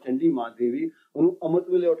Khandanawai Chandi Ma Devi, Amat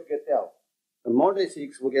will out to get out. The modern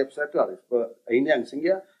Sikhs will get upset about this, but India and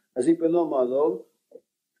Singha, as he below Malo,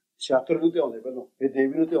 Shatar Nute on the Bello, a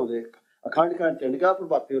Devi Nute on the Akhand Khan Chandika,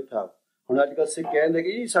 Prabhat, Honatical Sikh and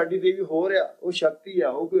the Sadi Devi Horia, O Shakti,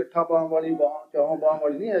 O Tapa Wali,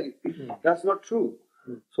 that's not true.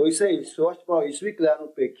 So he says, so about Ishvi Kalyan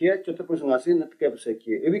Pekia, Chatapusanasi, not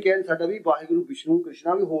Kapseki. If we can, Satavi, Vaheguru, Vishnu,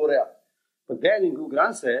 Krishna, Horia. But then in Guru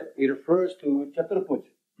Granth Sahib, it refers to Chaturpuj.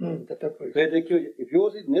 If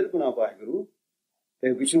yours is Nirguna Vaheguru,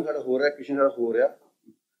 then Vishnu had a Horia, Krishna had a Horia.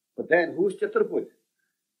 But then who's Chaturpuj?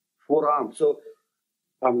 4 arms. So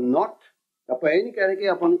I'm not. आप ये नहीं कह रहे कि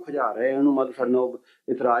अपन खुजा रहे हैं मतलब sir no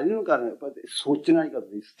इतराज नहीं कर रहे पर सोचना ही कर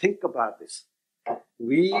रही think about this.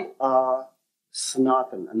 We are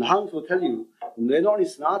Sanatan, and Nihangs will tell you they're not only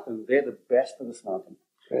Sanatan, they're the best of the Sanatan.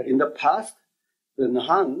 In the past, the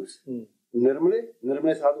Nihangs,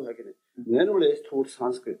 Nirmale Sadhu Hakine, Nirmale taught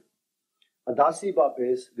Sanskrit. Adasi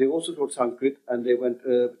Babes, they also taught Sanskrit, and they went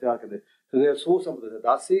so they saw some of the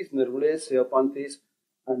Adasis, Nirmale, Seopantis,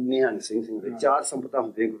 and Nihang Singh, the Char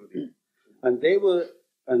Sampata de Gurudev. And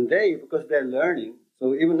they, because they're learning,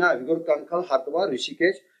 so even now, if you go to Kankal, Hatwa,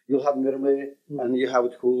 Rishikesh, you'll have Nirmale, and you have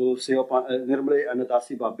Nirmale and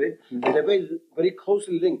Adasi Babe. They're very, very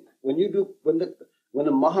closely linked. When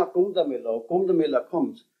the Maha Kumbh Mela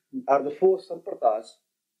comes, are the 4 Sampratas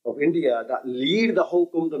of India that lead the whole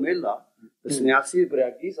Kumbh Mela. The Sannyasis,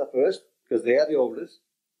 Bragis are first, because they are the oldest.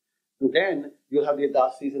 And then you'll have the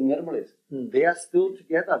Adasis and Nirmales. They are still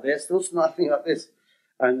together. They're still nothing like this.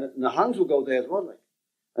 And Nihangs will go there as well.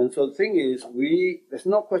 And so the thing is, there's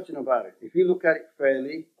no question about it. If you look at it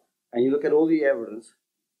fairly and you look at all the evidence,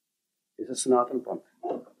 it's a Sanatan Panth.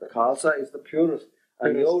 The Khalsa is the purest.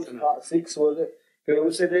 And the old Sikhs were they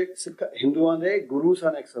would say that Hinduan de Guru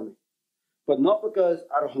san exami. But not because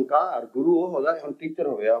our Hankar, Guru hola, hum teacher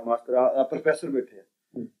hoya, master, professor bethe.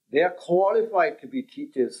 They are qualified to be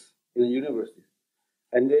teachers in a university.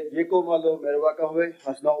 And Jeko Malo Merwaka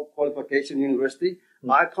has no qualification in university.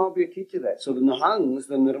 I can't be a teacher there. So the Nihangs,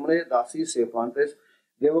 the Nirmale Dasi Sepantes,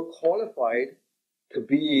 they were qualified to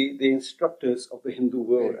be the instructors of the Hindu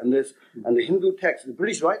world. And the Hindu text, the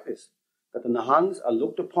British write this, that the Nihangs are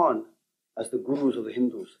looked upon as the gurus of the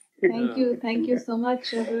Hindus. Thank you so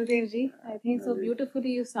much, Gurudev ji. I think so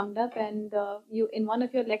beautifully you summed up, and you in one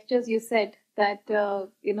of your lectures you said that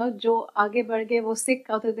जो आगे बढ़ गए वो Sikh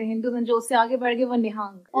out of the Hindus, and जो उससे आगे बढ़ गए वो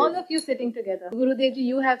Nihang. All of you sitting together. Gurudev ji,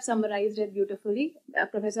 you have summarized it beautifully.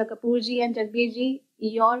 Professor Kapoor ji and Jagbir ji,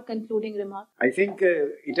 your concluding remark. I think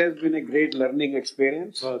it has been a great learning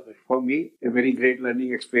experience for me, a very great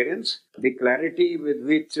learning experience. The clarity with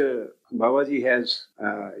which Babaji has,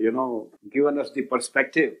 given us the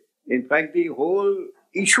perspective. In fact, the whole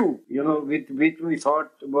issue, with which we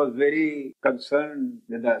thought was very concerned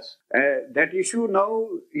with us. That issue now,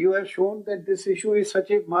 you have shown that this issue is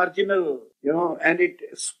such a marginal, and it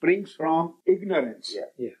springs from ignorance.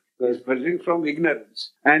 Yeah. It springs from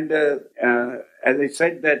ignorance. And as I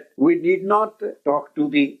said, that we need not talk to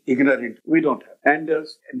the ignorant. We don't have. And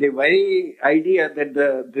the very idea that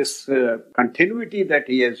this continuity that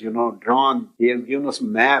he has, drawn, he has given us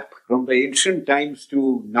map from the ancient times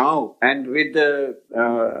to now, and with the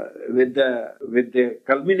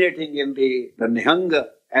culminating in the Nihanga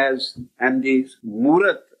and the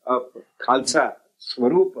Murat of Khalsa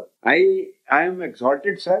Swarupa. I am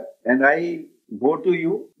exalted, sir, and I go to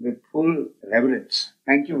you with full reverence.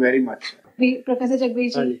 Thank you very much. Professor Jagbir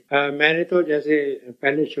जी, मैंने तो जैसे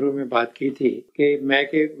पहले शुरू में बात की थी कि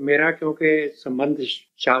मेरा क्योंकि संबंध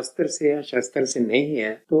शास्त्र से है, शस्त्र से नहीं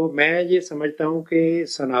है, तो मैं ये समझता हूँ कि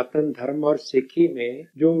सनातन धर्म और सिक्खी में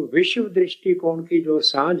जो विश्व दृष्टिकोण की जो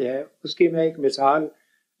सांझ है, उसकी मैं एक मिसाल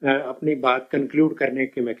अपनी बात कंक्लूड करने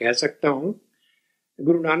की मैं कह सकता हूँ।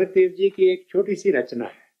 गुरु नानक देव जी की एक छोटी सी रचना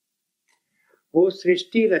है, वो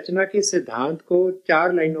सृष्टि रचना के सिद्धांत को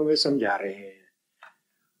 4 लाइनों में समझा रहे हैं,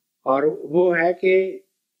 और वो है कि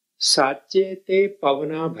साचे ते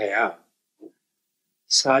पवना भया,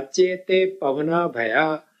 साचे ते पवना भया,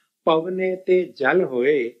 पवने ते जल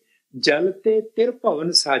होए, जल ते तिर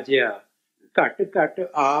पवन साजिया, घट घट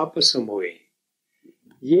आप समोए।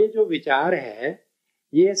 ये जो विचार है,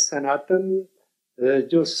 ये सनातन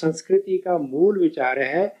जो संस्कृति का मूल विचार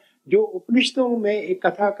है, जो उपनिषदों में एक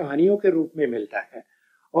कथा कहानियों के रूप में मिलता है।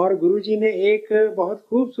 और गुरुजी ने एक बहुत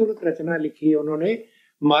खूबसूरत रचना लिखी है, उन्होंने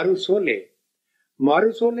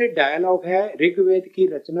मारुसोले डायलॉग है ऋग्वेद की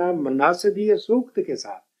रचना मनासदीय सूक्त के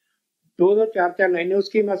साथ, 2-2, 4-4 लाइनें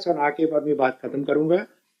उसकी मैं सुना के बाद में बात खत्म करूंगा।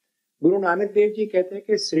 गुरु नानक देव जी कहते हैं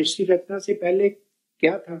कि सृष्टि रचना से पहले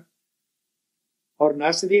क्या था, और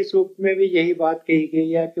नासदीय सूक्त में भी यही बात कही गई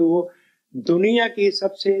है कि वो दुनिया की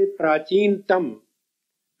सबसे प्राचीनतम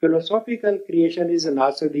फिलोसॉफिकल क्रिएशन इज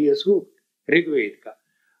नासदीय सूक्त ऋग्वेद का।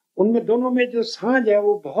 उनमें दोनों में जो सांझ है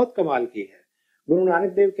वो बहुत कमाल की है। गुरु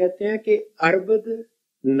नानक देव कहते हैं कि अरबद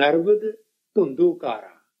नरबद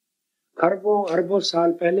धुंधुकारा, खरबों अरबों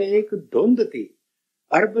साल पहले एक धुंध थी,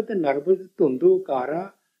 अरबद नरबद धुंधुकारा,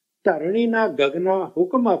 धरणी ना गगना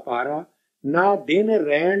हुक्म पारा, ना दिन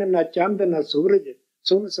रैन न चंद न सूरज,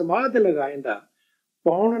 सुन समाध लगाएंदा,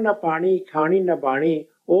 पौन न पानी खानी न बाणी,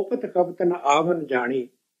 ओपत कपत न आवन जानी,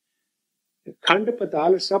 खंड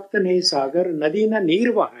पताल सप्त नहीं सागर, नदी न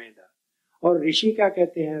नीर बहाएंदा। और ऋषि क्या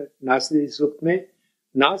कहते हैं नासदी सूक्त में,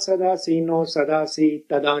 ना सदा सीनो सदा सी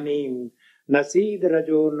तदानीम, नसीद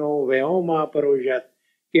रजो नो व्योमा परोजत,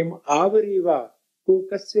 किम आवरीवा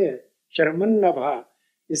कुकस्य शर्मन नभा।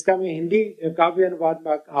 इसका मैं हिंदी काव्य अनुवाद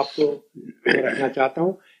में आपको रखना चाहता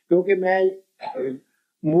हूँ, क्योंकि मैं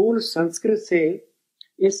मूल संस्कृत से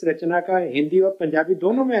इस रचना का हिंदी और पंजाबी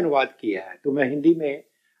दोनों में अनुवाद किया है, तो मैं हिंदी में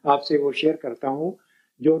आपसे वो शेयर करता हूँ।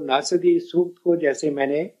 जो नासदी सूक्त को जैसे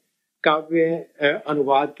मैंने काव्य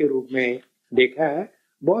अनुवाद के रूप में देखा है,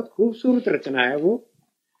 बहुत खूबसूरत रचना है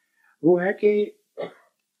वो है कि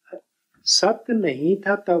सत नहीं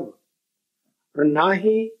था तब और ना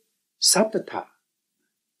ही सत था,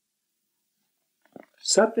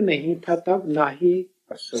 सत नहीं था तब ना ही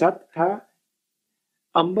सत था,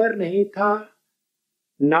 अंबर नहीं था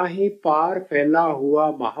ना ही पार फैला हुआ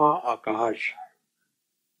महा आकाश,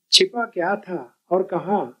 छिपा क्या था और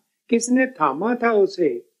कहां, किसने थामा था उसे,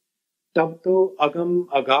 तब तो अगम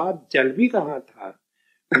अगाध जल भी कहां था,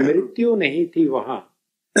 मृत्यु नहीं थी वहां,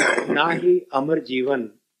 ना ही अमर जीवन।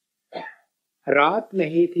 रात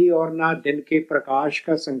नहीं थी और ना दिन के प्रकाश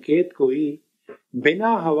का संकेत कोई, बिना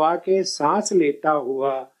हवा के सांस लेता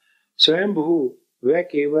हुआ स्वयंभू वह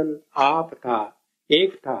केवल आप था,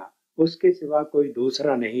 एक था, उसके सिवा कोई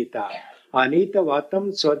दूसरा नहीं था। अनीतवातम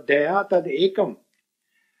स्वदया तद एकम।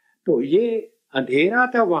 तो ये अंधेरा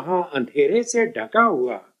था, वहां अंधेरे से ढका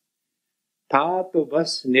हुआ था तो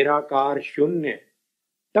बस निराकार शून्य।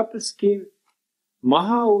 तपस की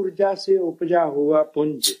महा ऊर्जा से उपजा हुआ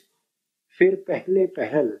पुंज, फिर पहले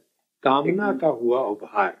पहल कामना का हुआ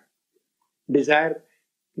उभार। डिजायर,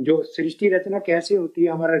 जो सृष्टि रचना कैसे होती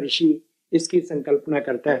है, हमारा ऋषि इसकी संकल्पना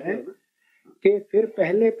करता है कि फिर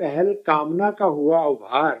पहले पहल कामना का हुआ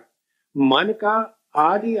उभार, मन का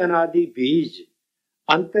आदि अनादि बीज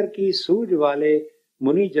अंतर की सूझ वाले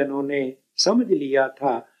मुनि जनों ने समझ लिया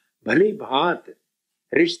था भली भांत।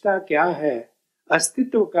 रिश्ता क्या है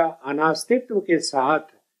अस्तित्व का अनास्तित्व के साथ,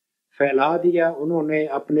 फैला दिया उन्होंने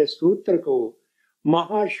अपने सूत्र को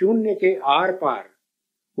महाशून्य के आर पार।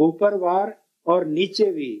 ऊपर वार और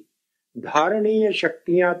नीचे भी धारणीय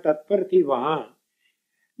शक्तियां तत्पर थी वहां।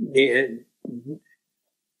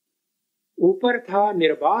 ऊपर था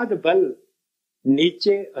निर्बाध बल,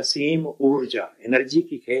 नीचे असीम ऊर्जा, एनर्जी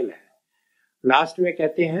की खेल है। लास्ट में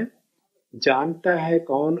कहते हैं, जानता है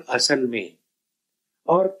कौन असल में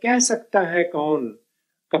और कह सकता है कौन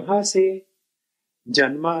कहां से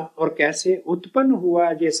जन्मा और कैसे उत्पन्न हुआ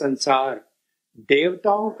ये संसार।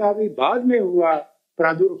 देवताओं का भी बाद में हुआ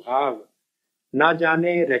प्रादुर्भाव, ना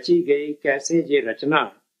जाने रची गई कैसे ये रचना।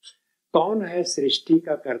 कौन है सृष्टि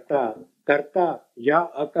का कर्ता, कर्ता या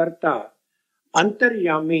अकर्ता।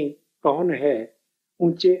 अंतर्यामी कौन है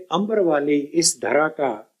ऊंचे अंबर वाली इस धरा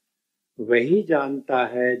का, वही जानता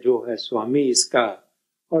है जो है स्वामी इसका,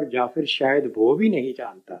 और या फिर शायद वो भी नहीं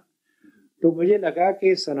जानता। तो मुझे लगा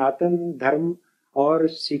कि सनातन धर्म और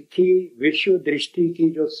सिक्खी विश्व दृष्टि की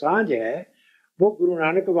जो सांझ है, वो गुरु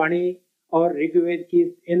नानक वाणी और ऋग्वेद की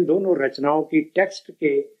इन दोनों रचनाओं की टेक्स्ट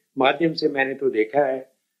के माध्यम से मैंने तो देखा है।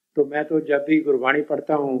 तो मैं तो जब भी गुरबाणी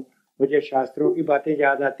पढ़ता हूँ मुझे शास्त्रों की बातें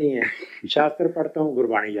याद आती हैं, शास्त्र पढ़ता हूँ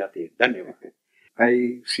गुरबाणी जाती है। धन्यवाद।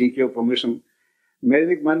 आई सीक योर परमिशन।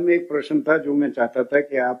 मेरे मन में एक प्रश्न था जो मैं चाहता था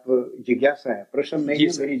कि आप, जिज्ञासा है, प्रश्न नहीं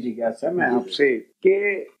है, मेरी जिज्ञासा मैं आपसे, कि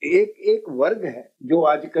एक वर्ग है जो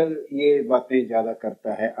आजकल ये बातें ज्यादा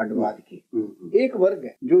करता है अडवाद की। एक वर्ग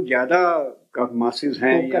है जो ज्यादा मासिस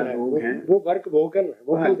हैं या लोग हैं, वो वर्ग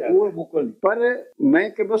वोकल पर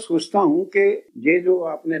मैं केवल सोचता हूँ कि ये जो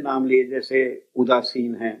आपने नाम लिए, जैसे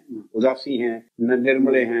उदासीन हैं, उदासी हैं,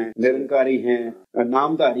 निर्मले हैं, निरंकारी हैं,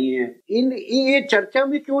 नामधारी हैं, इन ये चर्चा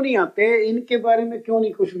में क्यों नहीं आते? इनके बारे में क्यों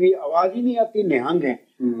नहीं कुछ भी आवाज ही नहीं आती? निहंग है।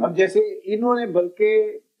 अब जैसे इन्होंने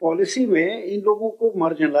बल्कि पॉलिसी में इन लोगों को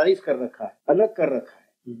मार्जिनलाइज कर रखा है, अलग कर रखा है।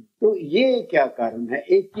 तो ये क्या कारण है?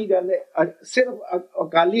 एक ही गल है, सिर्फ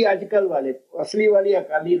अकाली अजकल वाले, असली वाली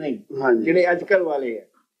अकाली नहीं, जिहड़े अजकल वाले है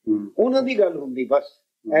उन्हां दी गल हुंदी बस,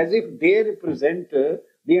 as if they represent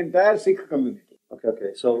the entire Sikh community.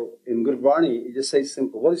 Okay. So in Gurbani, it just says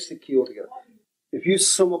simple. What is Sikhi altogether? If you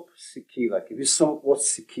sum up Sikhi, like if you sum up what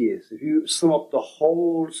Sikhi is, if you sum up the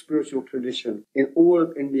whole spiritual tradition in all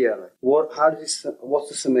of India, like what's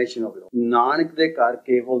the summation of it all? Nanak de kar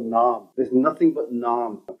keval naam. There's nothing but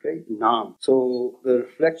naam. Okay, naam. So the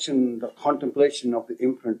reflection, the contemplation of the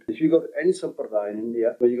imprint. If you go to any sampradaya in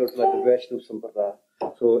India, when you go to like the Vaishnav sampradaya,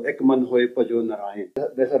 so ek man hoye pajo narayan.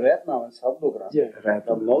 There's a Ratnam and Sabdogram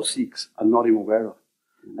that most Sikhs are not even aware of.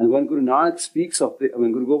 And when Guru Nanak speaks of this,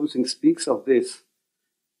 when Guru Gobind Singh speaks of this,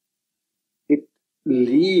 it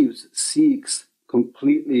leaves Sikhs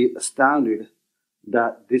completely astounded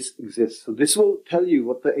that this exists. So this will tell you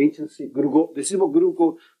what the ancient Sikh, this is what Guru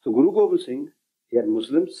Gobind Singh, he had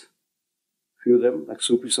Muslims, few of them, like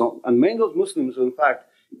Sufis, and many of those Muslims were in fact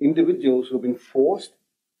individuals who have been forced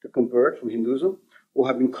to convert from Hinduism, or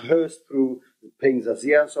have been cursed through paying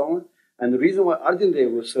Zazia and so on. And the reason why Arjan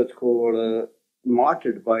Dev was so-called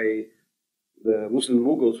martyred by the Muslim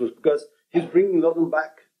Mughals was because he's bringing a lot of them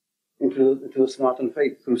back into the Sanatan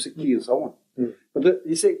faith through Sikhs and so on. But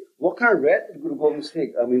you say, what kind of rat did Guru Gobind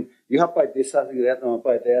Singh? I mean, you have by Desa Singh Ratnama,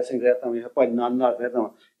 by Daya Singh Ratnama, you have by Nana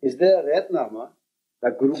Ratnama. Is there a Ratnama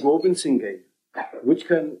that Guru Gobind Singh gave, which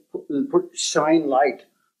can shine light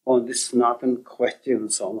on this Sanatan question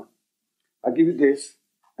and so on? I'll give you this,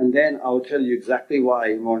 and then I'll tell you exactly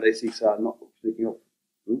why modern day Sikhs are not speaking up.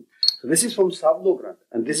 So this is from Sabdo Granth,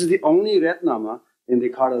 and this is the only Ratnama in the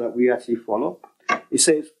Akhara that we actually follow. It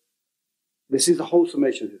says, this is the whole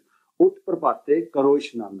summation. Ut prabhate karo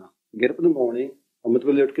ishnana. Get up in the morning,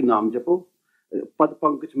 amatwale utke naam japo, pad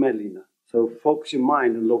pankaj mein leena. So focus your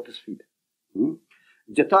mind on lotus feet.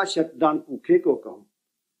 Jata shak dan pukhe ko kahun.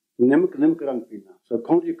 ਨਿਮਕ ਰੰਗ ਪੀਣਾ. So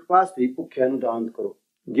according to your capacity, ਭੁੱਖਿਆਂ ਨੂੰ ਦਾਨ ਕਰੋ.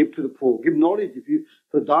 Give to the poor. Give knowledge.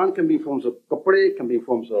 So ਦਾਨ can be in forms of ਕੱਪੜੇ, it can be in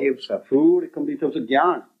forms of food, it can be in terms of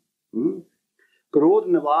gyan. ਕ੍ਰੋਧ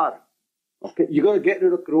ਨਿਵਾਰ. Okay, you got to get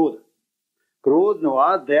rid of krodh. Krodh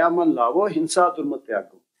ਨਿਵਾਰ, ਦਇਆ ਮਨ ਲਾਵੋ, ਹਿੰਸਾ ਦੁਰਮਤ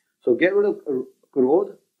ਤਿਆਗੋ. So get rid of krodh,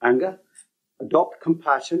 anger. Adopt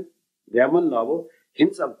compassion, ਦਇਆ ਮਨ ਲਾਵੋ,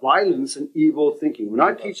 hinsa, violence and evil thinking. When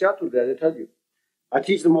I teach out to that, I tell you, I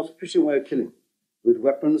teach the most efficient way of killing with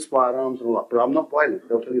weapons, firearms, and all that. But I'm not violent.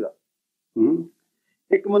 They'll tell you that.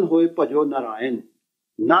 ਇੱਕ ਮਨ ਹੋਏ ਭਜੋ ਨਾਰਾਇਣ.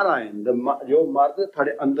 ਨਾਰਾਇਣ, ਜੋ ਮਰਦ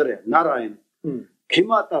ਤੁਹਾਡੇ ਅੰਦਰ ਹੈ, ਨਾਰਾਇਣ.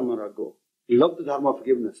 ਖਿਮਾ ਧਰਮ ਰਾਗੋ. Love the dharma of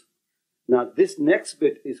forgiveness. Now, this next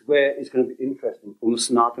bit is where it's going to be interesting from the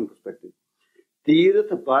Sanatan perspective.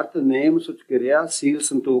 Tirth, Bharth, Name, Such Kriya, Seal,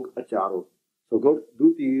 Santok, Acharo. So go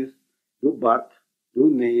do Tirth, do Bharth, do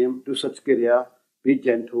Name, do Such Kriya, be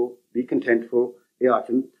gentle, be contentful,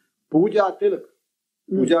 Yachan. Puja Tilak.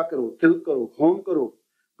 Puja karo, Tilak karo, Home karo.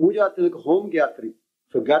 Puja Tilak, Home Gyatri.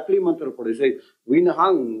 So Gatri mantra padhe. Say, we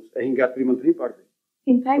Nihang, ahin Gatri mantri padhe.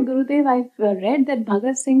 In fact, Gurudev, I've read that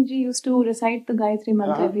Bhagat Singh ji used to recite the Gayatri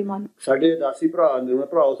mantra every morning. Sade dasi ਭਰਾ ਨੇ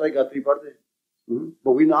ਭਰਾ ਉਸਾਈ ਗਾਤਰੀ ਪੜਦੇ.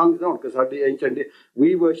 But we Nihang don't, because ਸਾਡੇ ancient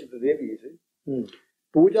we worship the Devi.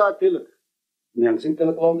 Puja Tilak. Nihang Singh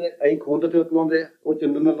ਤਿਲਕ ਲਾਉਂਦੇ, ਅਸੀਂ ਖੂਨ ਦਾ ਤਿਲਕ ਲਾਉਂਦੇ, ਉਹ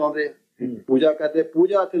ਚੰਦਨ ਦਾ ਲਾਉਂਦੇ. ਪੂਜਾ ਕਰਦੇ,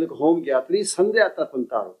 ਪੂਜਾ ਤਿਲਕ ਹੋਮ ਗਿਆਤਰੀ, ਸੰਧਿਆ ਤਰਪਨ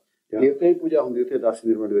ਤਾਰੋ. ਦੇਵਤੇ ਦੀ ਪੂਜਾ ਹੁੰਦੀ ਉੱਥੇ 10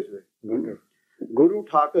 ਨਿਰਮੰਡ ਵਿੱਚ. ਗੁਰੂ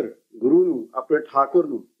ਠਾਕਰ, ਗੁਰੂ ਨੂੰ, ਆਪਣੇ ਠਾਕੁਰ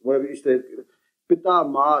ਨੂੰ, ਪਿਤਾ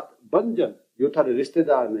ਮਾਤ ਬੰਜਨ, ਜੋ ਤੁਹਾਡੇ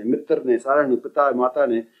ਰਿਸ਼ਤੇਦਾਰ ਨੇ, ਮਿੱਤਰ ਨੇ, ਸਾਰਿਆਂ ਨੂੰ ਪਿਤਾ ਮਾਤਾ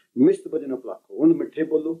ਨੇ ਮਿਸ਼ਤ ਭਜਨ ਪਲਾਖੋ. ਹੁਣ ਮਿੱਠੇ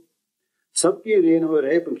ਬੋਲੋ. ਸਭ ਕੀ ਰੇਨ ਹੋਏ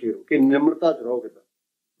ਰਹੇ ਪੰਖੀਰੋ, ਕਿ ਨਿਮਰਤਾ ਚ ਰਹੋਗੇ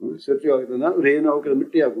ਤਾਂ ਸਿਰ ਚ ਹੋਗੇ ਨਾ ਰੇਨ ਹੋ ਕੇ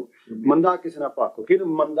ਮਿੱਟੇ ਆਗੂ. ਮੰਦਾ ਕਿਸੇ ਨਾਲ ਪਾਖੋ, ਕਿ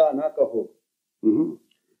ਮੰਦਾ ਨਾ ਕਹੋ.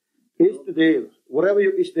 ਇਸ਼ਟ ਦੇਵ, whatever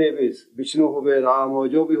your ਇਸ਼ਟ Dev is, Vishnu ਹੋਵੇ, ਰਾਮ ਹੋ,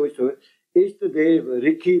 ਜੋ ਵੀ ਹੋਵੇ, ਇਸ਼ਟ ਦੇਵ,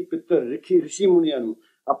 ਰਿਖੀ ਪਿੱਤਰ, ਰਿਸ਼ੀ ਮੁਨੀਆਂ ਨੂੰ,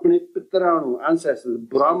 ਆਪਣੇ ਪਿੱਤਰਾਂ ਨੂੰ, ancestors,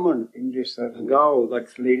 Brahman, English, ਗਾਓ, like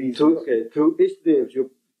ladies, okay, through ਇਸ਼ਟ Dev,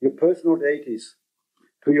 your personal deities,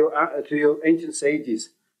 to your ancient sages,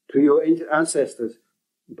 to your ancient ancestors,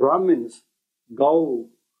 Brahmins, gau,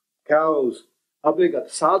 cows, abhigat,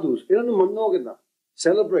 sadhus, ਇਹਨਾਂ ਨੂੰ ਮੰਨੋਗੇ ਨਾ,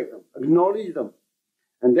 celebrate them, acknowledge them.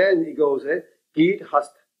 And then he goes, Geet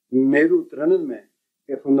hast meru tranan mein.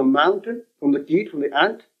 From the mountain, from the geet, from the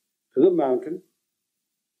ant to the mountain,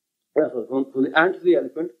 from the ant to the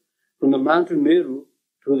elephant, from the mountain meru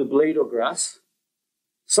to the blade of grass.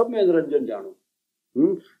 Sab mein ranjan jano.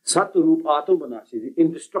 Sat Roop Atma Banasi, the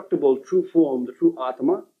indestructible true form, the true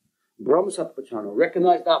Atma. Brahm Sat Pachano.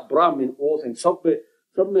 Recognize that Brahm in all things. Sab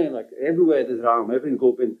mein, like everywhere there's Ram, everything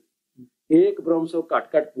Gobind. Ek Brahm so kat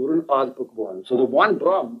puran ad Bhagwan. So the one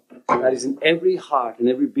Brahm that is in every heart and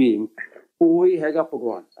every being, oi hega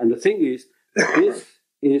Bhagwan. And the thing is, this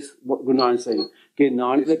is what Guru Nanak is saying. Ke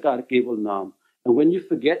Nanak de kar keval naam. And when you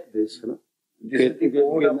forget this, this is the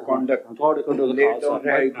code of conduct. Laid down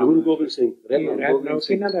by Guru Gobind Singh. Guru Gobind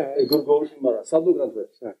Singh Maharaj. Sadhu Granth.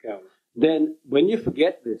 Then when you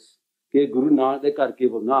forget this, ke Guru Nanak de kar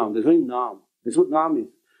keval naam. There's only naam. This is what naam is.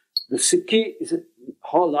 The Sikkhi is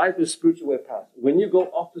whole life is spiritual way path. When you go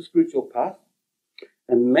off the spiritual path,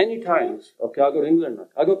 and many times, okay, I go to England,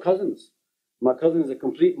 I got cousins. My cousin is a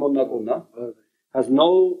complete Monnagona,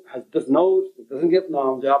 doesn't get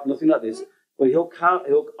naam jap, nothing like this, but he'll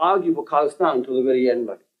argue for Khalistan until the very end.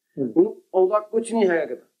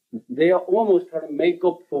 They are almost trying to make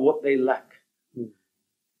up for what they lack.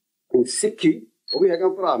 In Sikkhi,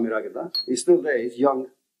 he's still there, he's young.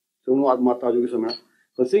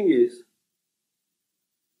 The thing is,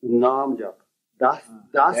 Naam Jap. That's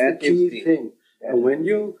the key thing. And when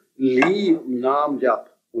you leave Naam Jap,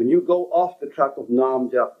 when you go off the track of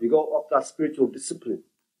Naam Jap, you go off that spiritual discipline,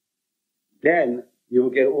 then you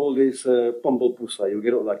will get all this pumbal-pusa, you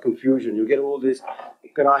get all that confusion, you get all this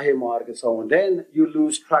karahe marg and so on. Then you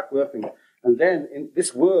lose track of everything. And then in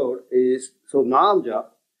this world is, so Naam Jap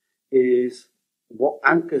is what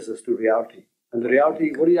anchors us to reality. And the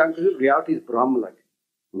reality, what do you anchor? Reality is Brahma-like.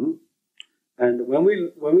 And when we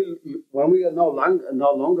are no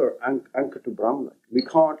longer anchored to Brahma, we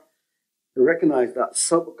can't recognize that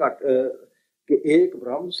sab kat ek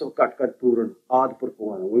Brahm sab kat puran ad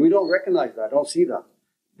purpurana. When we don't recognize that, don't see that,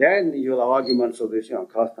 then you'll have arguments of this,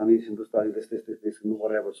 Kastani, Hindustani, this, and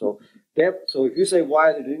whatever. So if you say,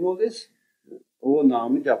 why are they doing all this? Oh,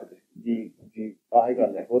 naam japde.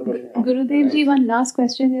 Gurudev ji, one last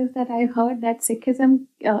question is that I've heard that Sikhism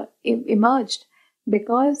emerged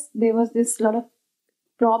because there was this lot of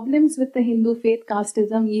problems with the Hindu faith,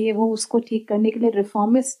 casteism, ye wo usko theek karne ke liye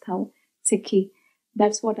reformist tha Sikhi.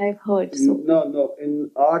 That's what I've heard. So no,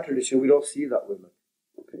 in our tradition we don't see that way.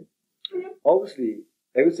 Okay, obviously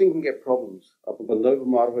everything can get problems.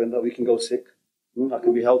 We can go sick. I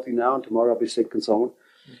can be healthy now and tomorrow I'll be sick and so on.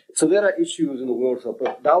 So there are issues in the world,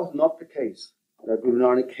 but that was not the case. Guru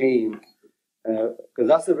Nanak came, because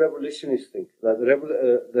that's the revelationist thing. That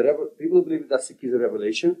people believe that Sikh is a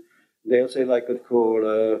revelation. They'll say like it's called,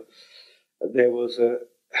 there was a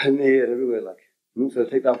near everywhere like. So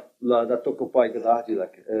take that took up by Gadaji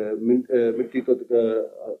like Mitti to the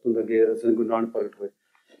Guru Nanak Pragat Hoye.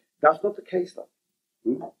 That's not the case though.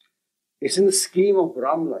 It's in the scheme of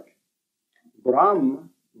Brahm like.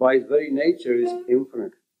 Brahm by his very nature is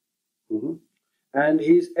infinite. And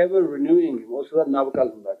he's ever renewing him. Also that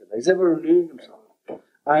Navakal he's ever renewing himself.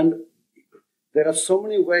 And there are so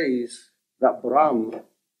many ways that Brahm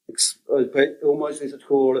almost is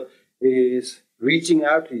called is reaching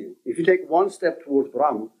out to you. If you take one step towards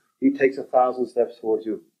Brahm, he takes 1,000 steps towards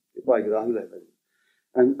you.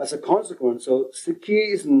 And as a consequence, so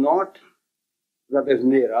Sikkhi is not that there's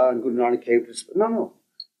Nera and Guru Nanak came to no.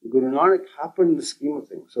 Guru Nanak happened in the scheme of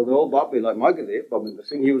things. So the old Babi, like Gurudev Nidar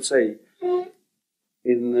Singh, he would say,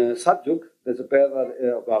 in Satjuk, there's a pair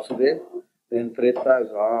of Vasudev, then Treta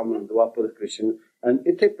is Ram, and Dwapar is Krishna, and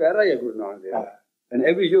Itte Para ya Guru Nanak there. And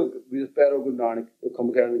every yug, with the pair of Guru Nanak, will come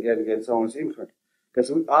again and again and again, so on, it's infinite.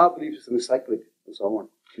 Because our belief is in the cyclic, and so on.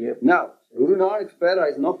 Now, Guru Nanak's para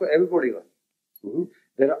is not for everybody. Like.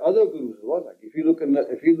 There are other gurus as well. Like if you look,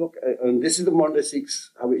 and this is the modern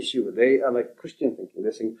Sikhs have an issue with. They are like Christian thinking.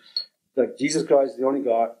 They're saying that Jesus Christ is the only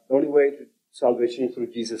God, the only way to salvation is through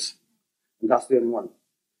Jesus, and that's the only one.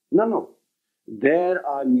 No. There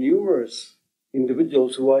are numerous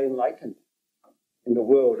individuals who are enlightened in the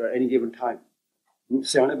world at any given time.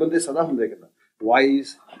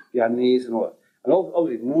 Wise, Gyanis, and all. And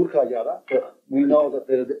obviously, Murkha Jada, we know that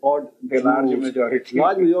the large majority.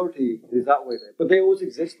 Large majority is that way there. But they always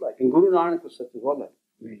exist like. And Guru Nanak was such as well like.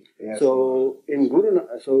 Yes. So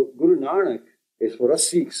Guru Nanak is for us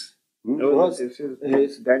Sikhs. That's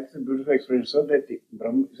a beautiful experience. So that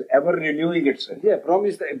Brahm is ever renewing itself. Yeah, Brahm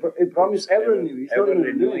is ever renewing. It's ever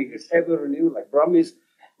renewing. It's ever renewing. Like Brahm is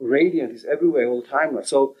radiant. It's everywhere all the time. Like.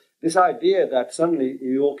 So this idea that suddenly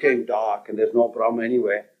you all came dark and there's no Brahm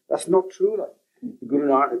anywhere, that's not true. Like. Guru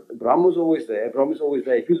Nanak, Brahm was always there. Brahm is always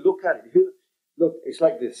there. If you look at it, it's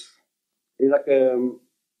like this. It's like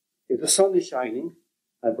if the sun is shining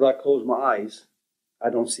and I close my eyes, I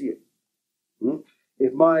don't see it.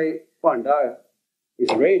 If my panda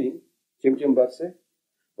is raining, chim chim barse,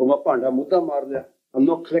 but my panda mudda mar diya, I'm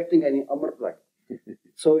not collecting any amrit like.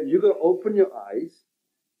 So you gotta open your eyes,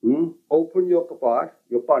 open your kapat,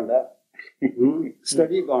 your panda,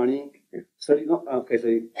 study Bani, study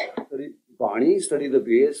Bani, study the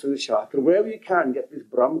Vedic, study Shastra, wherever you can get this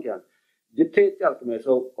Brahm Gyan.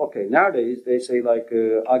 So, okay, nowadays they say like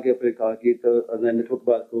Agya Preka Gita, and then they talk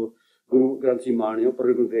about Guru Granthi Mani,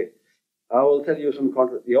 Paragunde. I will tell you some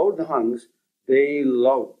contrary. The old Nihangs, they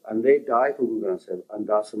love and they die for Guru Granth Sahib and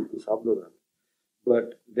Dasam and Sablogan.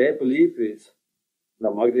 But their belief is,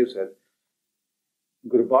 now Magdev said,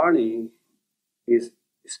 Gurbani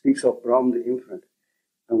speaks of Brahm the infinite.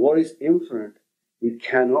 And what is infinite? It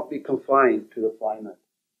cannot be confined to the finite.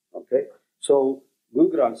 Okay? So Guru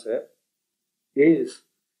Granth Sahib is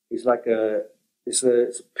like it's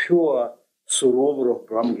a pure sarovar of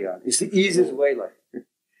Brahm Gyan. It's the easiest way like.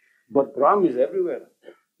 But Brahm is everywhere.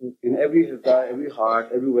 In every hriday, every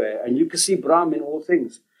heart, everywhere. And you can see Brahm in all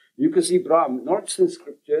things. You can see Brahm not just in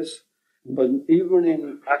scriptures, but even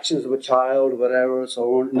in actions of a child, whatever, so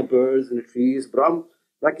on, in the birds, in the trees. Brahm,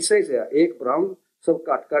 like he says here, Ek Brahm, sab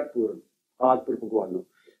kat puran.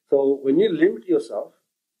 So when you limit yourself,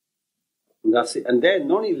 that's it. And then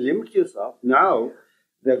not only limit yourself, now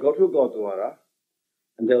they'll go to a Gurdwara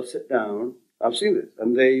and they'll sit down. I've seen this.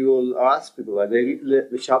 And they will ask people, like they read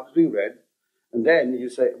the chapter being read, and then you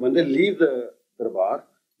say, when they leave the Darbar,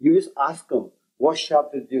 you just ask them, what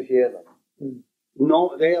chapter did you hear? Like?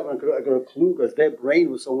 No, they haven't got a clue because their brain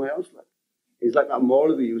was somewhere else. Like. It's like a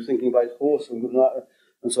Maulvi, he was thinking about his horse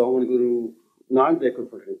and so on, Guru Nanak Dev could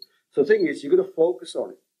put it. So the thing is, you've got to focus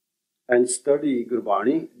on it and study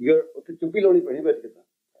Gurbani. You've got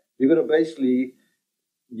to basically,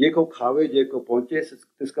 you got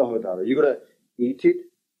to eat it,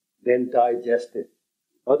 then digest it.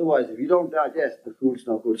 Otherwise, if you don't digest, the food's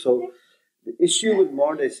not good. So the issue with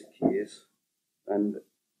modern day Sikhi is, and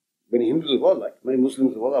many Hindus as well, like many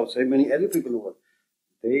Muslims as well, I would say, many other people in the world,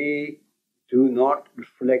 they do not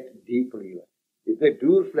reflect deeply. If they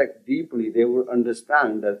do reflect deeply, they will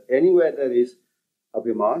understand that anywhere there is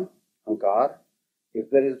abhiman, ankar, if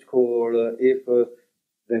there is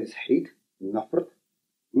there is hate, nafrat,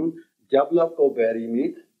 jablab ko bari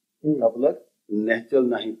meet, tablak, nehjal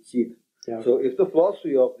nahi cheat. Yeah. So if the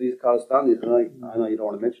philosophy of these Khalstanis, and I know you don't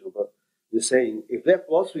want to mention it, but just saying, if their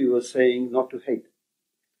philosophy was saying not to hate,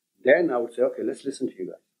 then I would say, okay, let's listen to you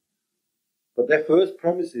guys. But their first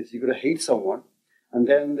premise is you've got to hate someone, and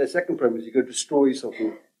then the second premise, you've got to destroy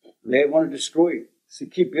something. They want to destroy.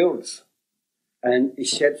 Siḳhi builds, and it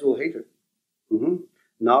sheds all hatred.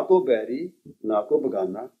 Na ko bari, na ko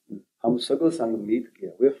bagana, hum sagal sang meet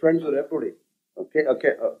kiya. We're friends with everybody. Okay.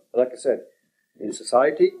 Like I said, in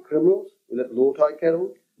society, criminals, we let low tie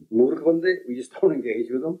carol, murkh bande, we just don't engage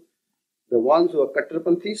with them. The ones who are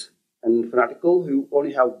Kattarpanthis and fanatical, who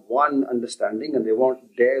only have one understanding and they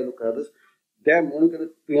won't dare look at others, them, wherever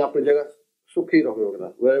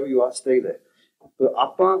you are, stay there. So,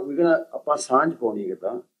 we're gonna sanj poni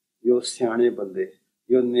geta, your siane bande,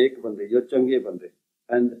 your nek bande, your change bande.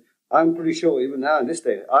 And I'm pretty sure even now in this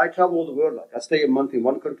day, I travel all the world. Like I stay a month in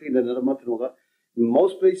one country, then another month in another. In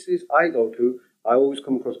most places I go to, I always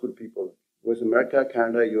come across good people. Whereas America,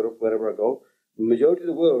 Canada, Europe, wherever I go, the majority of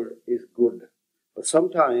the world is good. But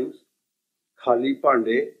sometimes, khali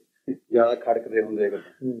pande,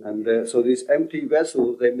 and so these empty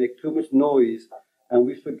vessels, they make too much noise, and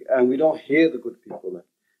we don't hear the good people.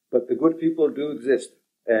 But the good people do exist,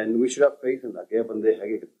 and we should have faith in that.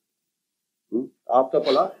 Aapta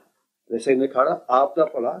pala, they say in the Akhara,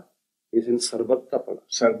 Aapta pala is in Sarvatta pala.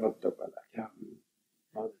 Sarvatta pala. Yeah.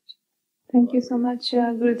 Thank you so much,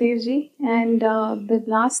 Gurudev ji. And the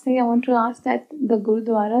last thing I want to ask, that the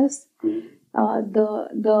Gurudwaras,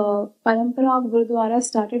 the parampara of Gurudwara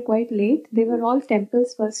started quite late. They were all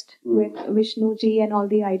temples first, with Vishnu ji and all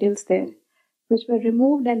the idols there, which were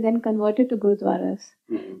removed and then converted to Gurudwaras.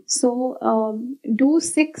 So, do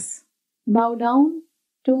Sikhs bow down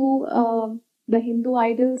to the Hindu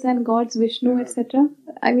idols and gods, Vishnu, etc.?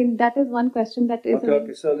 I mean, that is one question that is...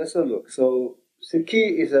 Okay, so let's have a look. So,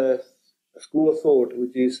 Siḳhi is a school of thought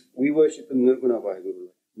which is, we worship the Nirguna Vaheguru.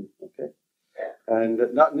 Okay? And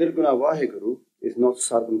that Nirguna Vaheguru is not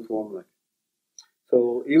Sarvan form like.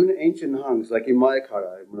 So, even in ancient Nihangs, like in my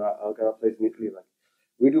Akhara, Akhara place in Italy, like,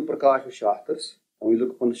 we do Prakash of Shastras, and we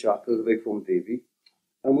look upon the Shastras away from Devi,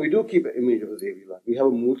 and we do keep an image of the Devi, like we have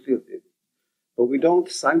a Murti of Devi. But we don't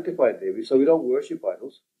sanctify Devi, so we don't worship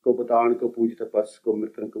idols. Ko batan, ko pujita pas, ko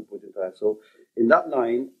mirtan, ko pujita. So in that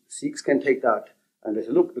line, Sikhs can take that and they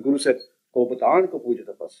say, look, the Guru said, ko batan, ko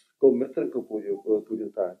pujita pas, ko mirtan, ko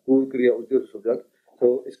pujita. Kur kriya uddir subject.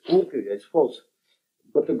 So it's kur kriya, it's false.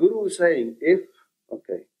 But the Guru is saying,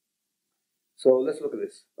 okay, so let's look at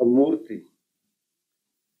this. A murti.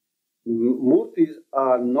 Murtis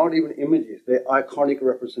are not even images, they're iconic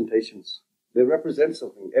representations. They represent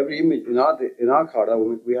something. Every image in our Akhara,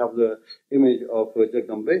 we have the image of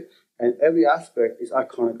Jagdambe, and every aspect is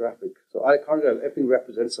iconographic. So iconographic, everything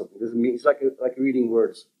represents something. Doesn't mean it's like reading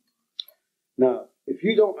words. Now, if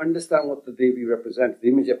you don't understand what the Devi represents, the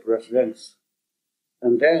image it represents,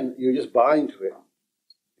 and then you're just buying to it,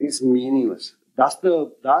 it's meaningless. That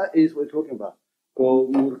is what we're talking about.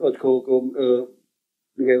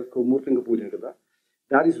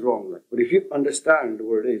 That is wrong. But if you understand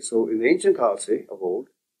what it is, so in the ancient Khalsa of old,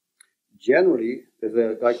 generally, there's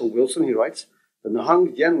a guy called Wilson, he writes, the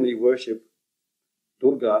Nihang generally worship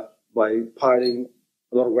Durga by piling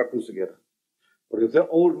a lot of weapons together. But if the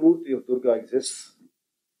old Murti of Durga exists,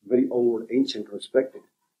 very old, ancient, respected,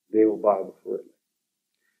 they will bow before it.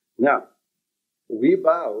 Now, we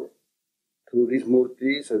bow to these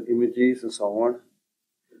Murtis and images and so on,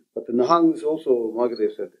 but the Nihangs also,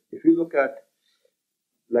 Gurudev said, if you look at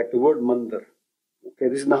like the word mandir. Okay,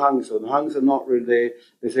 this is Nihang. So Nihangs are not really,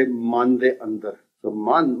 they say mande andar. So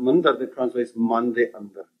mandir, they translate mande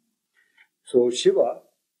andar. So Shiva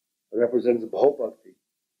represents Bhau Bhakti.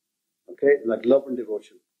 Okay, like love and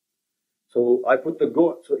devotion. So I put the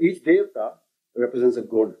gun. So each devta represents a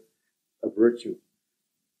gun, a virtue.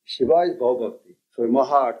 Shiva is Bhau Bhakti. So in my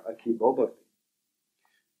heart, I keep Bhau Bhakti.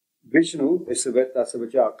 Vishnu is Saveta,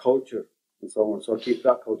 Savacha, culture, and so on. So I keep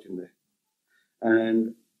that culture in there.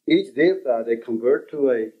 And each devta, they convert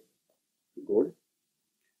to a god,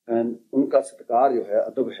 and उनका सत्कार जो है,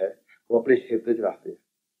 अदब है, वो अपने हृदय में रखते हैं,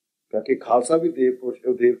 क्योंकि खालसा भी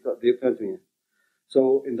देवता हैं.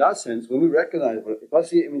 So in that sense, when we recognize, if I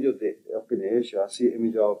see an image of Ganesh, I see an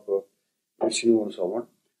image of Vishnu and so on,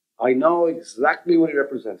 I know exactly what it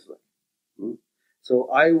represents. Like. So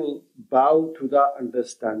I will bow to that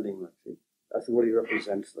understanding. Like, that's what it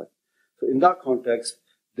represents. Like. So in that context,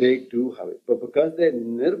 they do have it. But because they're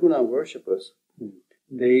Nirguna worshippers,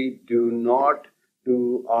 they do not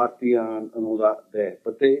do Arti and all that there.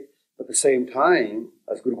 But they, at the same time,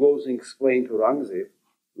 as Guru Gobind Singh explained to Aurangzeb,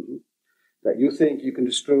 that you think you can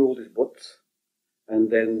destroy all these butts and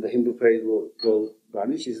then the Hindu faith will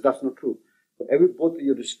vanish. That's not true. But every Buddha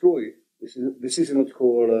you destroy, this is what's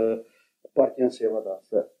called Partyan Sevada.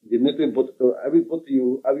 Every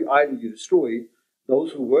idol you destroy, those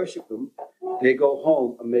who worship them, they go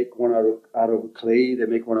home and make one out of clay. They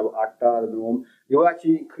make one out of atta. You are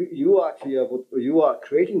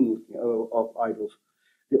creating of idols.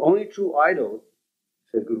 The only true idol,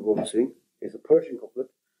 says Guru Gobind Singh, is a Persian couplet,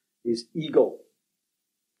 is ego.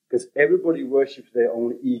 Because everybody worships their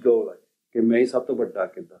own ego, like कि मैं सब तो बड़ा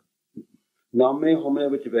किदा नामे होने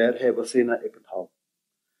विच वैर है बसे ना एक था.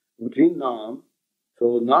 Between Nam,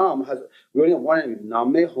 so Nam has, we only have one enemy,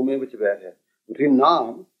 Name Home which where here. Between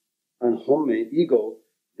Nam and Home, ego,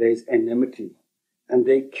 there is enmity. And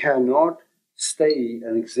they cannot stay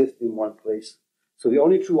and exist in one place. So the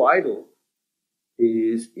only true idol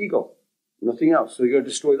is ego, nothing else. So you're going to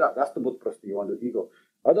destroy that. That's the Buddha prasthi, you want to ego.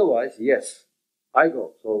 Otherwise, yes, I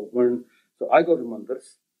go. So I go to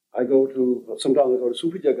mandars, sometimes I go to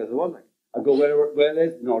Sufi Jagas as well. I go where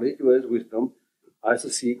there's knowledge, where there's wisdom. As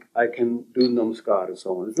a Sikh, I can do namaskar and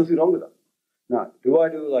so on. There's nothing wrong with that. Now, do I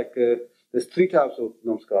do there's 3 types of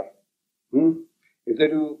namaskar. If they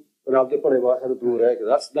do Rabde Pareva,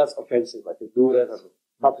 that's offensive. Like,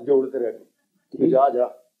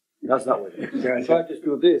 that's not way. If I just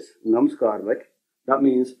do this, namaskar, that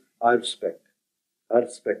means I respect. I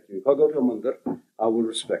respect you. If I go to a mandir, I will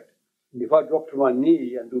respect. If I drop to my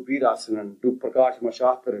knee and do Virasana and do Prakash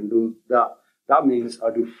Mashastra and do that, that means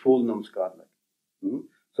I do full namaskar.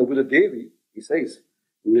 So with the Devi, he says,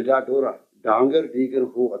 Nidar Dora, Dangar Digan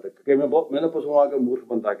Ho Adak. Okay, मैंने पसुआ के मूर्ख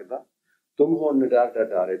बंदा किया तुम हो निडार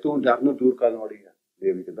डरे तुम डरनो दूर का नौड़ी है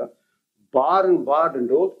देवी किया बार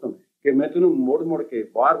डंडोत तुम्हें कि मैं तुम्हें मोड़ के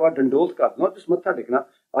बार डंडोत का not just matha टेकना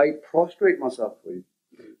I prostrate myself for you.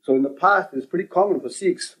 So in the past it's pretty common for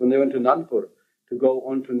Sikhs when they went to Nagpur to go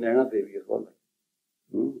on to Naina Devi as well.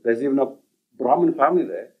 There's even a Brahmin family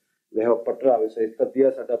there. They have a patra which says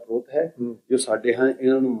Tatiya Sada Prot hai jo sade hain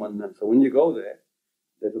inanu mannan. So when you go there,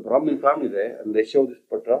 there's a Brahmin family there and they show this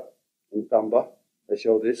patra in Tamba. They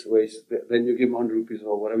show this way, then you give them 100 rupees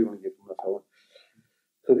or whatever you want to give them.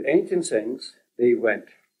 So the ancient saints, they went.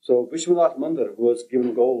 So Vishwanath Mandir was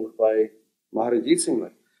given gold by Maharajit Singh.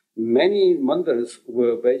 Many mandirs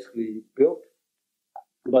were basically built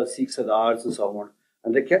by Sikh Sardars and so on.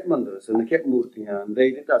 And they kept mandirs and they kept murtiyan and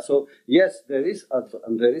they did that. So yes, there is adva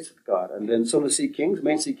and there is satkar. And then some of the Sikh kings,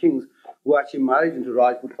 main Sikh kings, who actually married into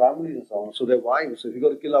Rajput families and so on. So their wives, so if you go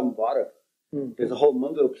to Kila Mubarak, there's a whole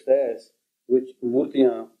mandir upstairs which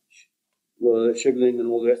murtiyan, Shivling and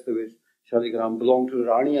all the rest of it, Shaligram, belong to the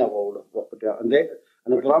Rani of all of and the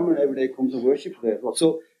Brahmin every day comes and worships there.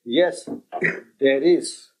 So yes, there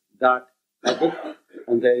is that habit.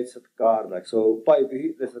 And there is satkar, so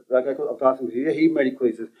like I call Akasim here, he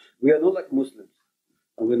medically says, we are not like Muslims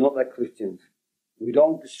and we're not like Christians. We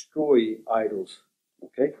don't destroy idols.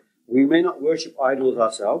 Okay? We may not worship idols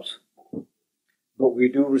ourselves, but we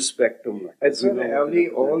do respect them. It's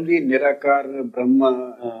all the Nirakar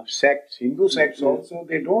Brahma sects, Hindu sects also,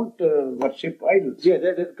 they don't worship idols.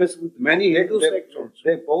 Yeah, because many Hindu sects also.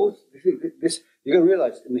 They both, this you can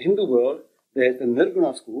realize, in the Hindu world, there's the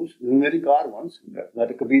Nirguna schools, the Nirikar ones, like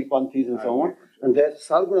the Kabir Panthis and so on, and there's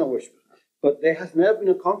Sarguna worship. But there has never been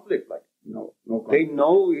a conflict like no conflict.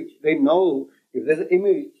 They know if there's an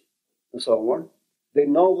image and so on, they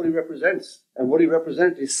know what it represents. And what it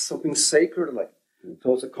represents is something sacred like.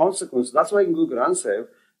 So it's a consequence. That's why in Guru Granth Sahib,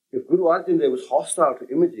 if Guru Arjan Dev was hostile to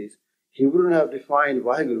images, he wouldn't have defined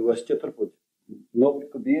Vaheguru as Chitrapuj. Nobody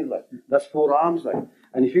could be like. That's 4 arms like.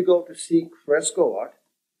 And if you go to Sikh fresco art,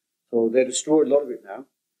 so they destroyed a lot of it now.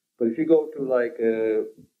 But if you go to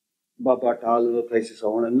Baba Tal and other places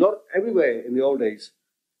so on, and not everywhere in the old days,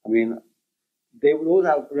 I mean, they would always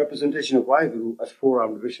have representation of Vaheguru as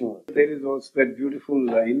 4-armed Vishnu. There is also that beautiful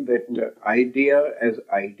line that idea as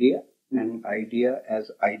idea and idea as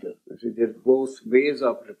idol. There's both ways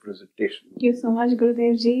of representation. Thank you so much,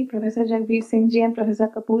 Gurudev Ji, Professor Jagbir Singh Ji and Professor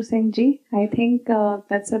Kapoor Singh Ji. I think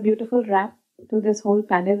that's a beautiful wrap to this whole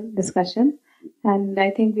panel discussion. And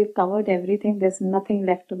I think we've covered everything. There's nothing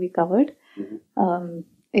left to be covered.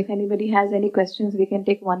 If anybody has any questions, we can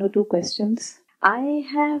take 1 or 2 questions. I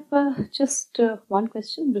have just one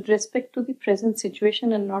question with respect to the present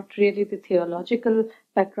situation and not really the theological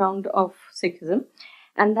background of Sikhism.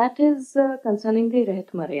 And that is concerning the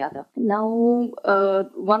Rahat Maryada. Now,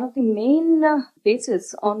 one of the main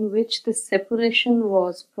bases on which this separation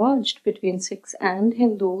was forged between Sikhs and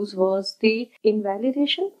Hindus was the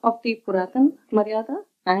invalidation of the Puratan Maryada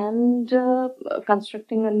and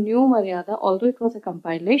constructing a new Maryada, although it was a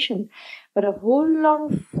compilation. but a whole lot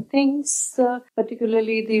of things,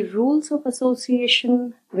 particularly the rules of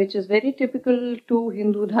association, which is very typical to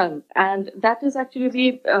Hindu Dharma, and that is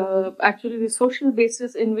actually the social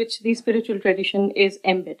basis in which the spiritual tradition is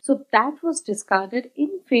embedded. So that was discarded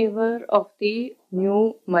in favor of the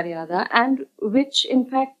new Maryada, and which in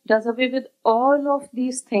fact does away with all of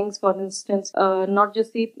these things. For instance, not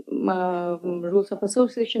just the rules of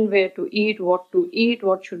association, where to eat,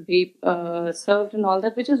 what should be served, and all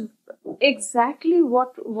that, which is exactly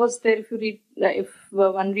what was there. If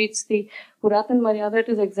one reads the Puratan Maryada, it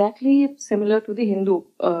is exactly similar to the Hindu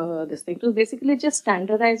this thing. It was basically just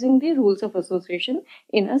standardizing the rules of association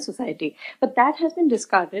in a society. But that has been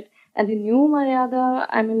discarded, and the new Maryada,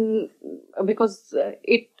 I mean, because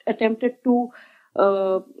it attempted to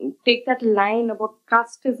take that line about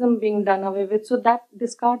casteism being done away with, so that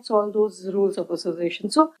discards all those rules of association.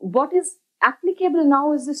 So what is applicable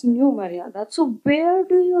now is this new Maryada. So where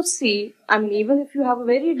do you see, I mean, even if you have a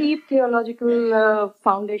very deep theological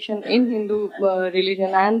foundation in Hindu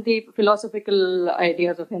religion and the philosophical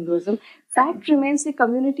ideas of Hinduism, fact remains the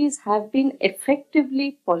communities have been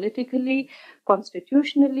effectively, politically,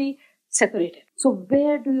 constitutionally separated. So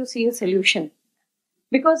where do you see a solution?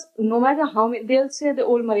 Because no matter how many, they'll say the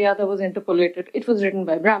old Maryada was interpolated, it was written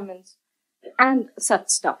by Brahmins and such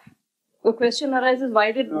stuff. The question arises,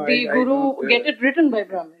 why did the Guru get it written by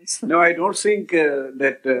Brahmins? No, I don't think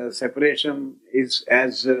that separation is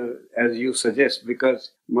as you suggest,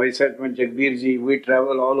 because myself and Jagbir ji, we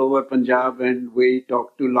travel all over Punjab and we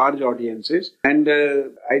talk to large audiences, and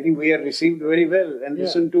I think we are received very well and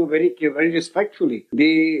listened to very respectfully.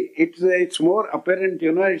 It's more apparent,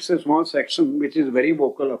 it's a small section which is very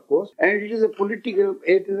vocal, of course, and it is a political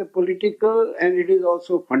and it is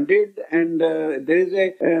also funded, and there is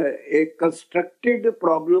a constructed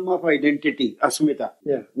problem of identity, अस्मिता.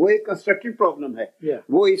 वो एक constructed problem है.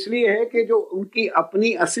 वो इसलिए है कि जो उनकी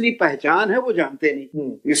अपनी असली पहचान है वो जानते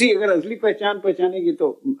नहीं. इसी अगर असली पहचान पहचानेगी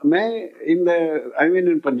तो मैं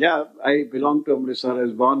in Punjab, I belong to Amritsar. I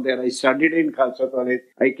was born there. I studied in Khalsa College.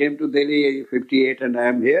 I came to Delhi 58 and I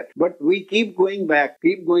am here. But we keep going back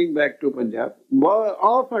to Punjab,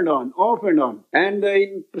 off and on. And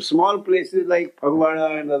in small places like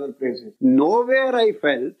Phagwara and other places, nowhere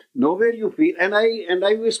you feel, and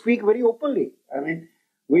I will speak very openly. I mean,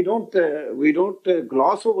 we don't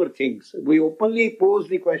gloss over things. We openly pose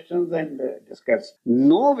the questions and discuss.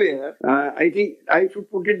 Nowhere, I think I should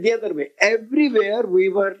put it the other way. Everywhere we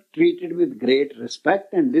were treated with great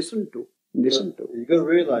respect and listened to. You got to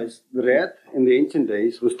realize the Red in the ancient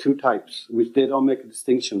days was two types, which they don't make a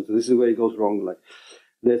distinction. So this is where it goes wrong. Like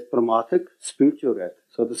there's Pramathik, spiritual Red.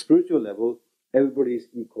 So at the spiritual level, everybody is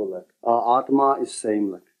equal. Like our Atma is same.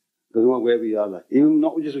 Like doesn't matter where we are. Like even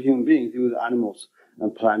not just with human beings, even with animals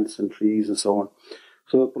and plants and trees and so on.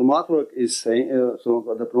 So the Pramathik is saying. So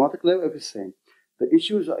at the Pramathik level is saying. The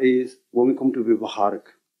issues is when we come to Vivaharik,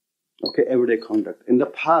 okay, everyday conduct. In the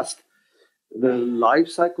past, the life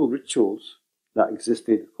cycle rituals that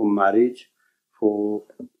existed for marriage, for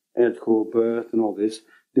birth and all this,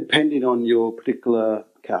 depended on your particular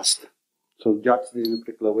caste. So judged in a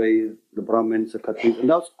particular way, the Brahmins, the Khatris, and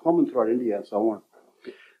that was common throughout India and so on.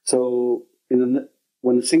 So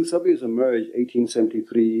when the Singh Sabhas emerged,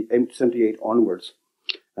 1878 onwards,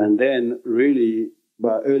 and then really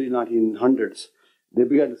by early 1900s, they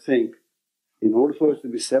began to think, in order for us to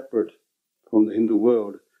be separate from the Hindu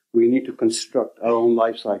world, we need to construct our own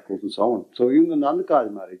life cycles and so on. So even the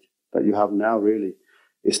Nandakari marriage that you have now, really,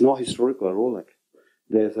 is not historical at all. Like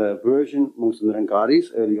there's a version amongst the Nirankaris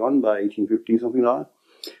early on by 1850, something like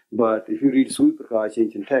that. But if you read Sui Prakash's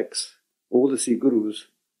ancient texts, all the Sikh gurus,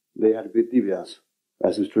 they had Vidyas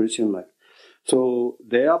as is tradition like. So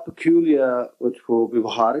they are peculiar for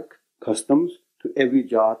Vivaharik customs to every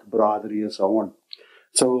Jat, Bradari and so on.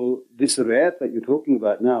 So this Red that you're talking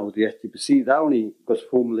about now, the SGPC, that only was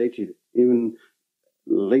formulated even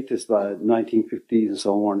latest by 1950s and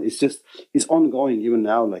so on. It's ongoing even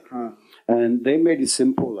now, like. And they made it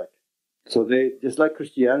simple, like. So they, just like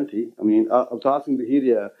Christianity, I mean, Avtar Singh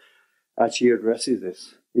Vidya actually addresses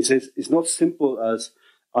this. He says, it's not simple as,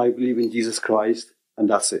 I believe in Jesus Christ and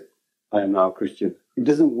that's it. I am now a Christian. It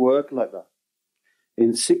doesn't work like that.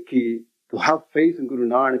 In Siḳhi, to have faith in Guru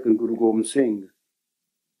Nanak and Guru Gobind Singh,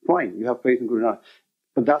 fine, you have faith in Guru Nanak.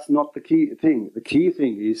 But that's not the key thing. The key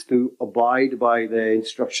thing is to abide by their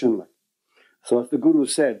instruction. So as the Guru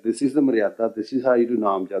said, this is the Maryada, this is how you do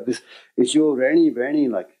Nam Jap. This is your Reni,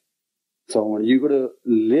 like. So you got to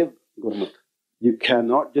live Gurmat. You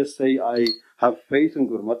cannot just say, I have faith in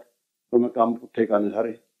Gurmat, from a kam take on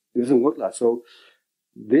it doesn't work like that. So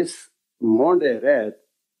this modern day Red,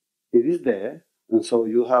 it is there, And so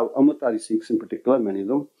you have Amatari Sikhs in particular, many of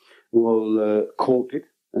them, will quote it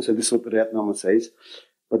and say, this is what the Ratnama says.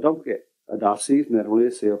 But don't forget, Adasis, Nerule,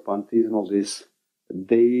 Seopantis, and all this,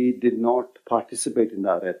 they did not participate in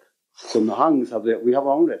that Rat. So Nihangs we have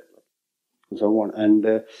our own Rat. And so on. And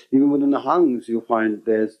even within the Nihangs, you'll find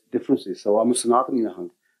there's differences. So I'm a Sanatani Nihang.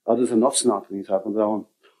 Others are not Sanatani, so on.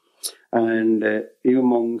 And even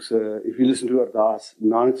amongst, if you listen to Ardas,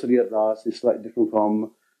 Nanaksari Ardas is slightly different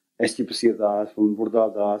from SGPC Ardas, from Buddha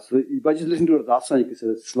Ardas. So by just listening to Ardas, you can say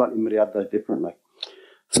it's slightly Maryada different. Like.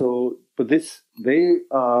 So, but this, they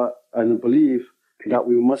believe that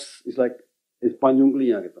we must, it's like, it's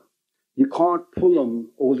Panjungliyan. You can't pull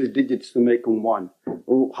them, all these digits to make them one.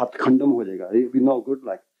 Oh, hat khandam ho jayega. It'll be no good.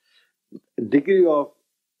 Like, a degree of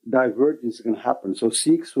divergence can happen. So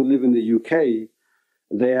Sikhs who live in the UK,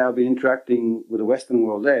 they have been interacting with the Western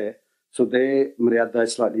world there, so their Maryada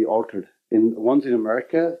is slightly altered. Ones in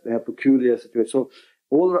America, they have peculiar situations. So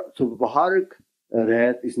Baharik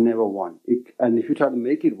Rat is never one. And if you try to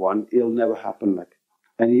make it one, it'll never happen. Like,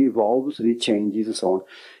 and it evolves, and it changes, and so on.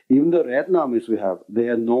 Even the Ratnamas we have, they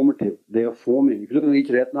are normative. They are forming. If you look at each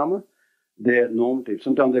Ratnama, they are normative.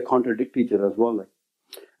 Sometimes they contradict each other as well. Like.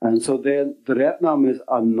 And so the Ratnamas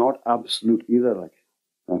are not absolute either. Like.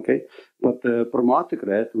 Okay, but the Paramatic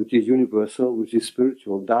Rat, which is universal, which is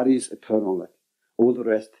spiritual, that is eternal. Like. All the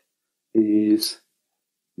rest is,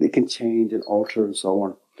 they can change and alter and so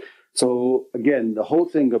on. So again, the whole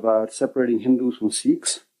thing about separating Hindus from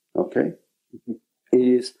Sikhs, okay,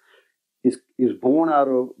 is born out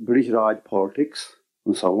of British Raj politics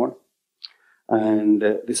and so on, and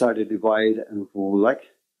decided to divide and rule. Like,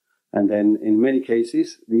 and then in many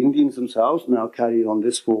cases, the Indians themselves now carry on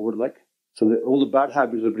this forward. Like. So all the bad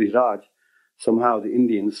habits of British Raj, somehow the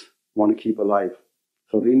Indians want to keep alive.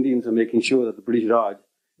 So the Indians are making sure that the British Raj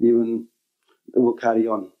even will carry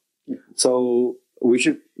on. So we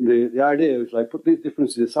should, the idea is like put these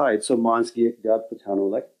differences aside. So Manski Jat Pachano,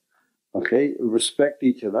 like, okay, respect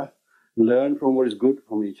each other, learn from what is good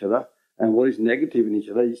from each other, and what is negative in each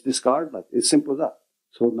other, just discard. Like, it's simple as that.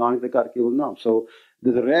 So Nanak Dekar Keval Naam. So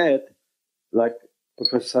the Rat, like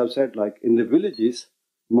Professor Saab said, like in the villages,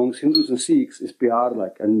 amongst Hindus and Sikhs is Pyar,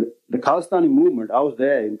 like, and the Khalistani movement, I was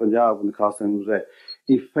there in Punjab when the Khalistani was there,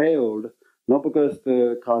 it failed, not because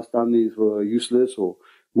the Khalistanis were useless or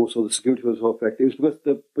most of the security was so effective, it's because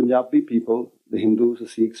the Punjabi people, the Hindus, the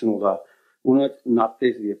Sikhs and all that, unat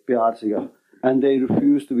natte siye, pyar siya, and they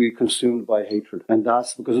refused to be consumed by hatred. And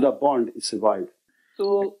that's because of that bond, it survived.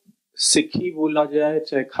 So, सिक्खी बोला जाए,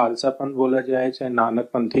 चाहे खालसापन बोला जाए, चाहे नानक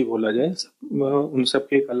पंथी बोला जाए, उन सब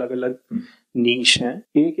के एक अलग अलग नीश हैं.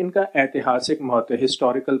 एक इनका ऐतिहासिक महत्व है,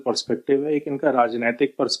 हिस्टोरिकल पर्सपेक्टिव है, एक इनका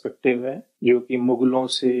राजनीतिक पर्सपेक्टिव है, जो कि मुगलों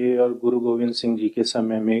से और गुरु गोविंद सिंह जी के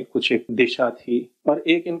समय में कुछ एक दिशा थी, और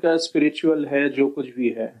एक इनका स्पिरिचुअल है, जो कुछ भी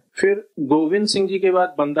है. फिर गोविंद सिंह जी के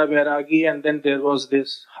बाद बंदा बैरागी, and then there was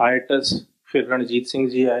this hiatus, फिर रणजीत सिंह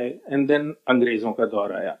जी आए, एंड देन अंग्रेजों का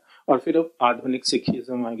दौर आया, और फिर अब आधुनिक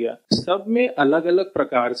सिखिज्म आ गया. सब में अलग अलग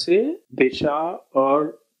प्रकार से दिशा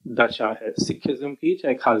और दशा है सिखिज्म की,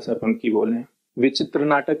 चाहे खालसापन की बोलें. विचित्र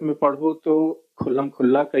नाटक में पढ़ो तो खुल्लम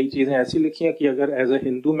खुल्ला कई चीजें ऐसी लिखी हैं कि अगर एज ए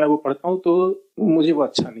हिंदू मैं वो पढ़ता हूँ तो मुझे वो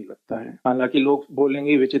अच्छा नहीं लगता है. हालांकि लोग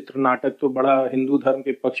बोलेंगे विचित्र नाटक तो बड़ा हिंदू धर्म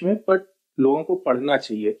के पक्ष में, बट लोगों को पढ़ना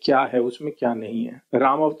चाहिए क्या है उसमें, क्या नहीं है.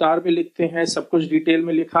 राम अवतार में लिखते हैं, सब कुछ डिटेल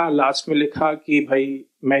में लिखा, लास्ट में लिखा कि भाई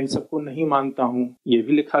मैं इन सबको नहीं मानता हूँ, ये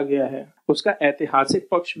भी लिखा गया है. उसका ऐतिहासिक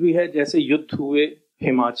पक्ष भी है, जैसे युद्ध हुए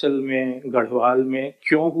हिमाचल में, गढ़वाल में,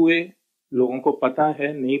 क्यों हुए, लोगों को पता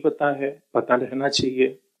है, नहीं पता है, पता रहना चाहिए.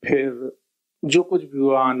 फिर जो कुछ भी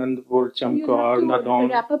हुआ, आनंदपुर, चमकौर, नदौन,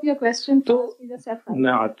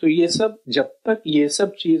 तो ये सब, जब तक ये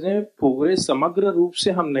सब चीजें पूरे समग्र रूप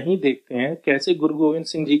से हम नहीं देखते हैं, कैसे गुरु गोविंद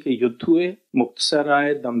सिंह जी के युद्ध हुए, मुक्तसर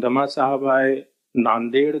आए, दमदमा साहब आए,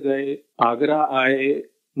 नांदेड़ गए, आगरा आए,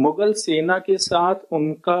 मुगल सेना के साथ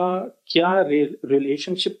उनका क्या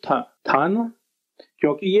रिलेशनशिप था ना,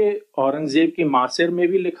 क्योंकि ये औरंगजेब की मासिर में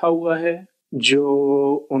भी लिखा हुआ है,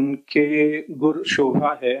 जो उनके गुरु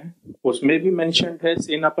शोभा है उसमें भी मेंशन्ड है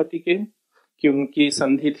सेनापति के, कि उनकी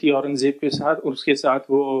संधि थी औरंगजेब के साथ, उसके साथ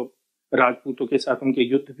वो राजपूतों के साथ उनके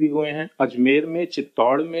युद्ध भी हुए हैं अजमेर में,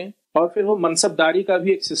 चित्तौड़ में. और फिर वो मनसबदारी का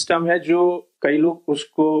भी एक सिस्टम है, जो कई लोग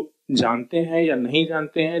उसको जानते हैं या नहीं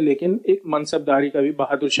जानते हैं, लेकिन एक मनसबदारी का भी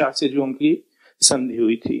बहादुर शाह से जो उनकी संधि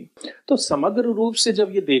हुई थी। तो समग्र रूप से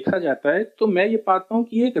जब ये देखा जाता है तो मैं ये पाता हूँ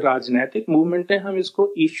कि ये एक राजनीतिक मूवमेंट है। हम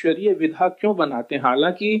इसको ईश्वरीय विधा क्यों बनाते हैं?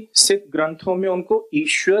 हालांकि सिख ग्रंथों में उनको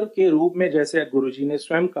ईश्वर के रूप में, जैसे गुरुजी ने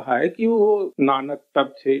स्वयं कहा है कि वो नानक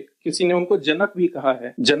तब थे, किसी ने उनको जनक भी कहा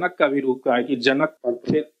है, जनक का भी रूप कहा है कि जनक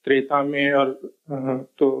थे त्रेता में, और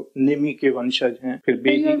तो निमि के वंशज हैं। फिर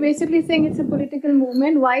you are basically saying it's a political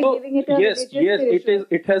movement. Why giving it a yes, spiritual?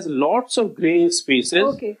 it has lots of gray spaces.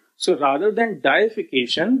 Okay. So rather than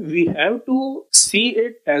deification, we have to see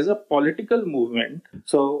it as a political movement.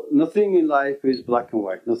 So nothing in life is black and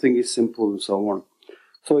white. Nothing is simple and so on.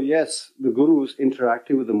 So yes, the Gurus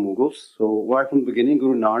interacted with the Mughals. So right from the beginning,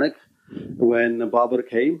 Guru Nanak, when Babur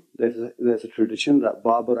came, there's a tradition that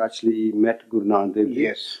Babur actually met Guru Nanak Dev Ji.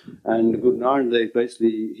 Yes. And Guru Nanak Dev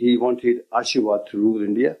basically, he wanted Ashirwad to rule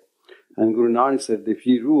India. And Guru Nanak said, if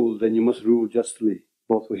you rule, then you must rule justly,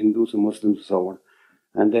 both for Hindus and Muslims and so on.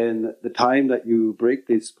 And then the time that you break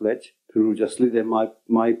this pledge to rule justly, then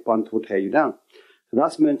my Panth will tear you down. So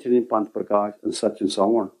that's mentioned in Panth Prakash and such and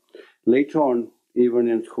so on. Later on, even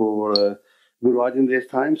in Guru Arjan Dev's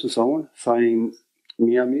times and so on, Saim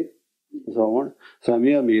Miyamir and so on. Saim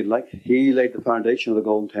Miyamir, like, he laid the foundation of the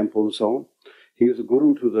Golden Temple and so on. He was a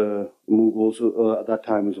guru to the Mughals at that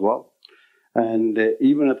time as well. And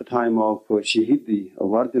even at the time of Shahidi of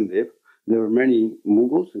Arjan Dev, there were many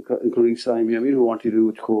Mughals, including Saim Miyamir, who wanted to do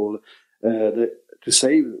what's called to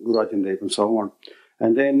save Guru Arjan Dev and so on.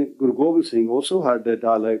 And then Guru Gobind Singh also had a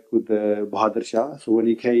dialogue with Bahadur Shah. So when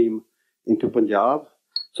he came into Punjab,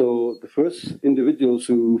 so the first individuals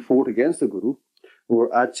who fought against the Guru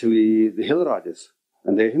were actually the Hill Rajas.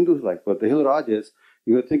 And they're Hindus like, but the Hill Rajas,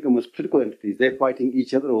 you would think of them as political entities. They're fighting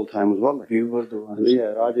each other all the time as well. Like. We were the ones.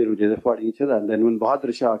 Yeah, Raja Ruja, they're fighting each other. And then when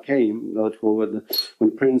Bahadur Shah came,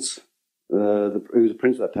 when Prince, he was a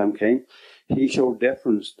prince at that time, came, he showed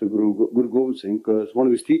deference to Guru Gobind Singh because one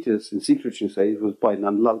of his teachers in Sikh tradition says was by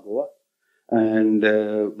Nandlal Goa. And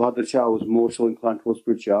Bahadur Shah was more so inclined towards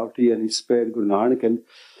spirituality, and he spared Guru Nanak. And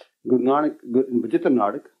Guru Nanak, in Vajitra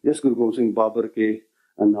Nanak, yes, Guru Gobind Singh, Babar Ke,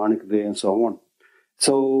 and Nanak De, and so on.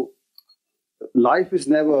 So life is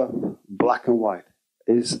never black and white.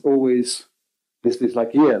 It's always this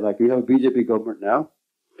like we have a BJP government now.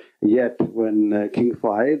 Yet when King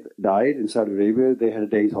Fahd died in Saudi Arabia, they had a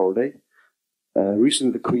day's holiday.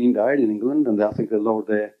 Recently the Queen died in England, and I think they lowered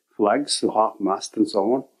their flags to half-mast and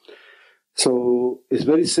so on. So it's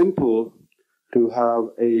very simple to have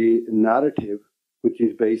a narrative which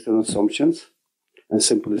is based on assumptions and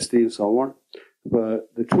simplicity and so on.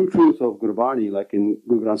 But the true truth of Gurbani, like in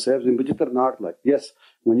Guru Granth Sahib, in Vajitra Natak, like, yes,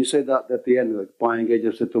 when you say that at the end, like, Payenge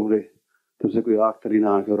jab se tumse koi aaktari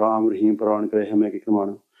na ke Ram Rahim Paran kare hame ke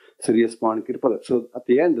kramana, Siri Aspan Kirpala. So at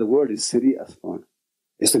the end, the word is Siri Aspan.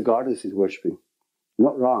 It's the goddess he's worshipping,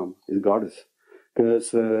 not Ram, it's goddess. Because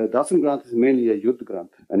Dasan Granth is mainly a Yuddha Granth,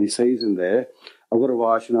 and he says in there, Agar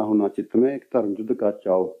Vashna hona chittame ek dharam juddha ka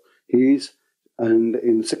chao. And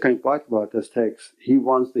in Sikkha Pachbhata's text, he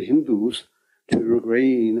wants the Hindus to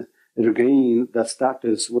regain that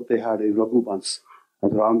status what they had in Raghubans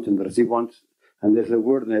and Ramchandras. He wants, and there's a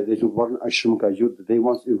word there, there's a word ashram ka yuddha. They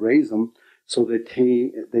want to erase them so they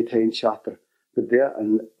attain Shastar Vidiya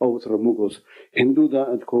and overthrow Mughals. Hindu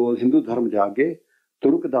Dharma Jage,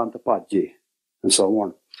 Turuk Danta Pajje, and so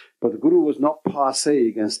on. But the Guru was not passe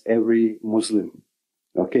against every Muslim.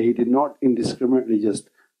 Okay, he did not indiscriminately just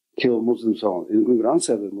kill Muslims on. In Guru Granth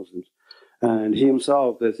Sahib were Muslims. And he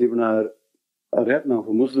himself, there's even a retna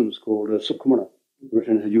for Muslims called Sukhmana,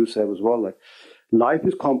 written in Hajur Sahib as well. Like, life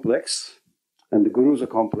is complex, and the Gurus are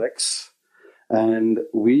complex, and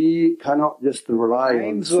we cannot just rely on...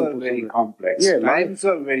 Times are very complex. Yeah, times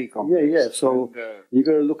are very complex. Yeah. So you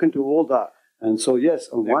got to look into all that. And so, yes,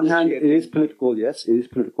 on one hand, it is political. Yes, it is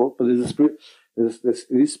political, but there's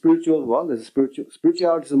it is spiritual as well. There's a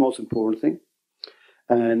spirituality is the most important thing.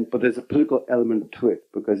 But there's a political element to it,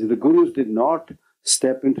 because if the Gurus did not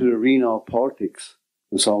step into the arena of politics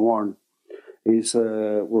and so on, that's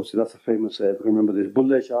a famous, I remember this,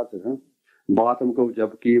 Bulle Shah, Baatam ko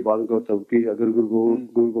jab ki, Baatam ko tab ki, agar Guru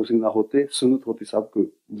Gobind Singh na hote, sunat hoti sabko.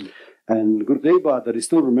 And Gurudev Nidar is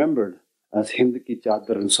still remembered as Hind ki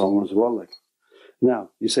Chadar and so on as well. Like. Now,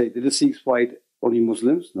 you say, did the Sikhs fight only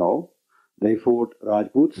Muslims? No. They fought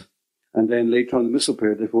Rajputs, and then later on in the Missile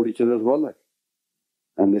period, they fought each other as well. Like.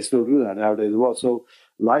 And they still do that nowadays as well. So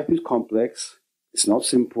life is complex. It's not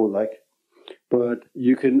simple, like, but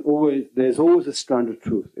there's always a strand of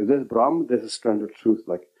truth. If there's Brahma, there's a strand of truth,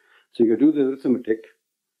 like. So you can do the arithmetic.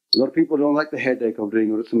 A lot of people don't like the headache of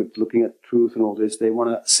doing arithmetic, looking at truth and all this. They want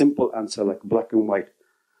a simple answer, like black and white.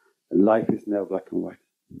 And life is never black and white.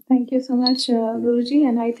 Thank you so much, Guruji.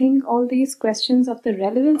 And I think all these questions of the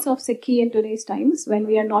relevance of Sikhi in today's times, when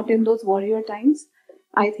we are not in those warrior times,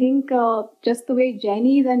 I think just the way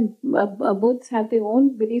Jainis and Buddhas have their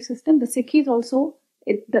own belief system, the Sikhis also,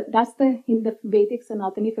 in the Vedic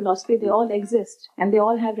Sanatani philosophy, they all exist and they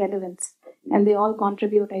all have relevance and they all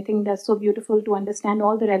contribute. I think that's so beautiful to understand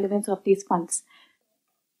all the relevance of these funds.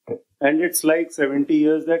 And it's like 70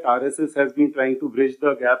 years that RSS has been trying to bridge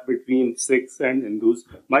the gap between Sikhs and Hindus.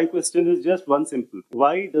 My question is just one simple.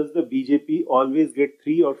 Why does the BJP always get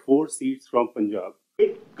 3 or 4 seats from Punjab?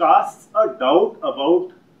 It casts a doubt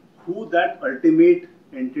about who that ultimate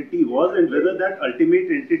entity was and whether that ultimate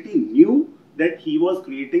entity knew that he was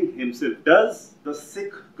creating himself. Does the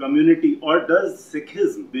Sikh community or does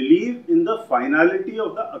Sikhism believe in the finality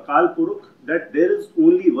of the Akal Purukh, that there is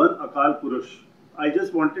only one Akal Purush? I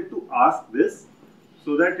just wanted to ask this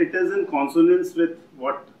so that it is in consonance with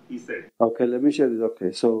what he said. Okay, let me share this.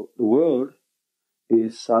 Okay, so the word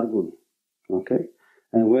is Sargun. Okay,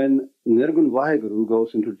 and when Nirgun Vaheguru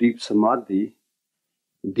goes into deep samadhi,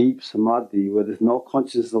 where there's no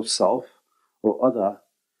consciousness of self or other,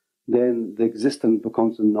 then the existent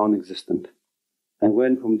becomes a non-existent. And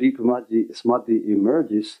when from deep samadhi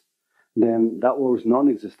emerges, then that what was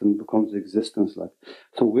non-existent becomes existence. Like,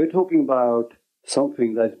 so we're talking about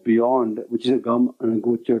something that's beyond, which is a gam and a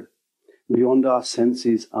gochar, beyond our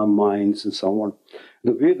senses, our minds, and so on.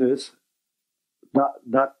 The Vedas,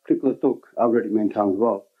 that particular book, I've read it many times as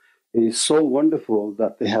well, is so wonderful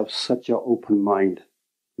that they have such an open mind,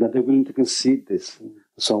 that they're willing to concede this, and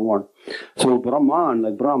so on. So Brahman,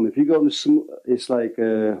 like Brahm, if you go to, it's like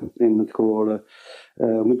in what's called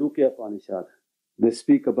Mandukya Upanishad, they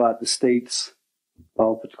speak about the states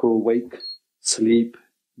of what's called wake, sleep,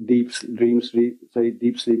 deep dream sleep,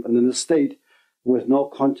 deep sleep, and then the state with no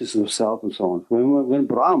consciousness of self and so on. When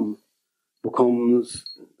Brahm becomes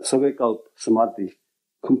Savikalp Samadhi,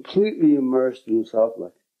 completely immersed in himself,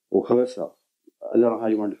 like, or herself, I don't know how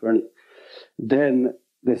you want to define it, then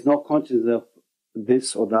there's no consciousness of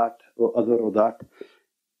this or that or other or that.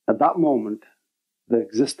 At that moment, the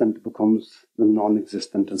existent becomes the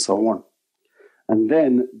non-existent and so on. And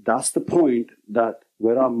then that's the point that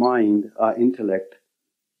where our mind, our intellect,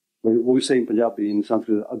 what we say in Punjabi, in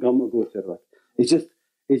Sanskrit, agam agochar. It's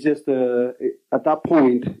just at that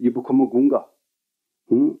point you become a gunga.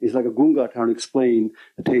 It's like a gunga trying to explain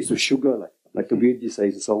the taste of sugar, like the Vidya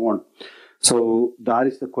says, and so on. So that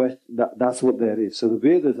is the question. That's what there is. So the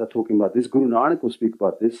Vedas are talking about this. Guru Nanak will speak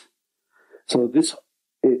about this. So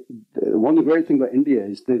one of the great things about India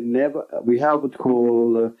is we have what's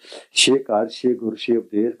called Shekar, Shegur,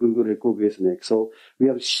 Shevdev, Guru Reko Vesnek. So we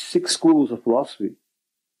have 6 schools of philosophy.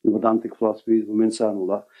 The Vedantic philosophies, Vimensa and all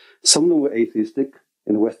that. Some of them were atheistic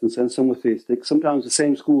in the Western sense, some were theistic. Sometimes the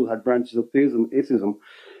same school had branches of theism, atheism,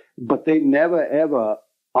 but they never ever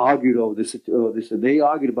argued over this. They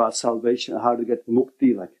argued about salvation, how to get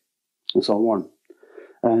mukti, and so on.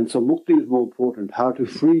 And so mukti is more important, how to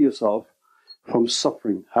free yourself from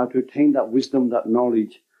suffering, how to attain that wisdom, that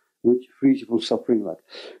knowledge, which frees you from suffering.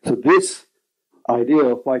 So this idea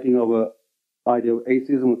of fighting over idea of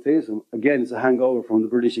atheism and theism, again, is a hangover from the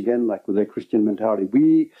British again, with their Christian mentality.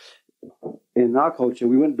 We, in our culture,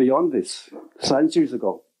 we went beyond this centuries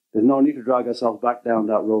ago. There's no need to drag ourselves back down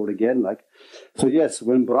that road again. So yes,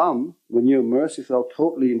 when you immerse yourself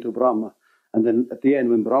totally into Brahma, and then at the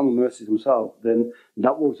end, when Brahma immerses himself, then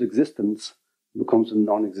that was existence becomes a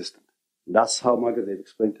non-existent. That's how Magadev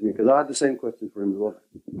explained to me, because I had the same question for him as well.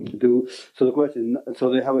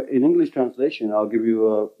 So they have in English translation, I'll give you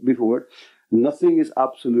a brief word. Nothing is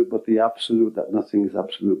absolute but the absolute, that nothing is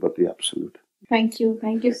absolute but the absolute. Thank you.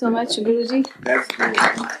 Thank you so much, Guruji.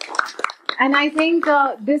 And I think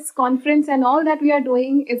this conference and all that we are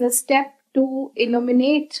doing is a step to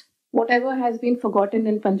illuminate whatever has been forgotten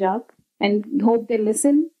in Punjab, and hope they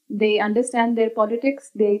listen, they understand their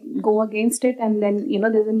politics, they go against it, and then,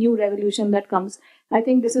 there's a new revolution that comes. I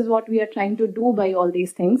think this is what we are trying to do by all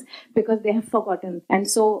these things, because they have forgotten. And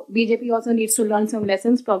so BJP also needs to learn some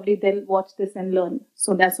lessons. Probably they'll watch this and learn.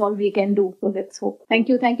 So that's all we can do. So let's hope. Thank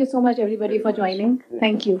you. Thank you so much, everybody, for joining.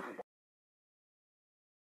 Thank you.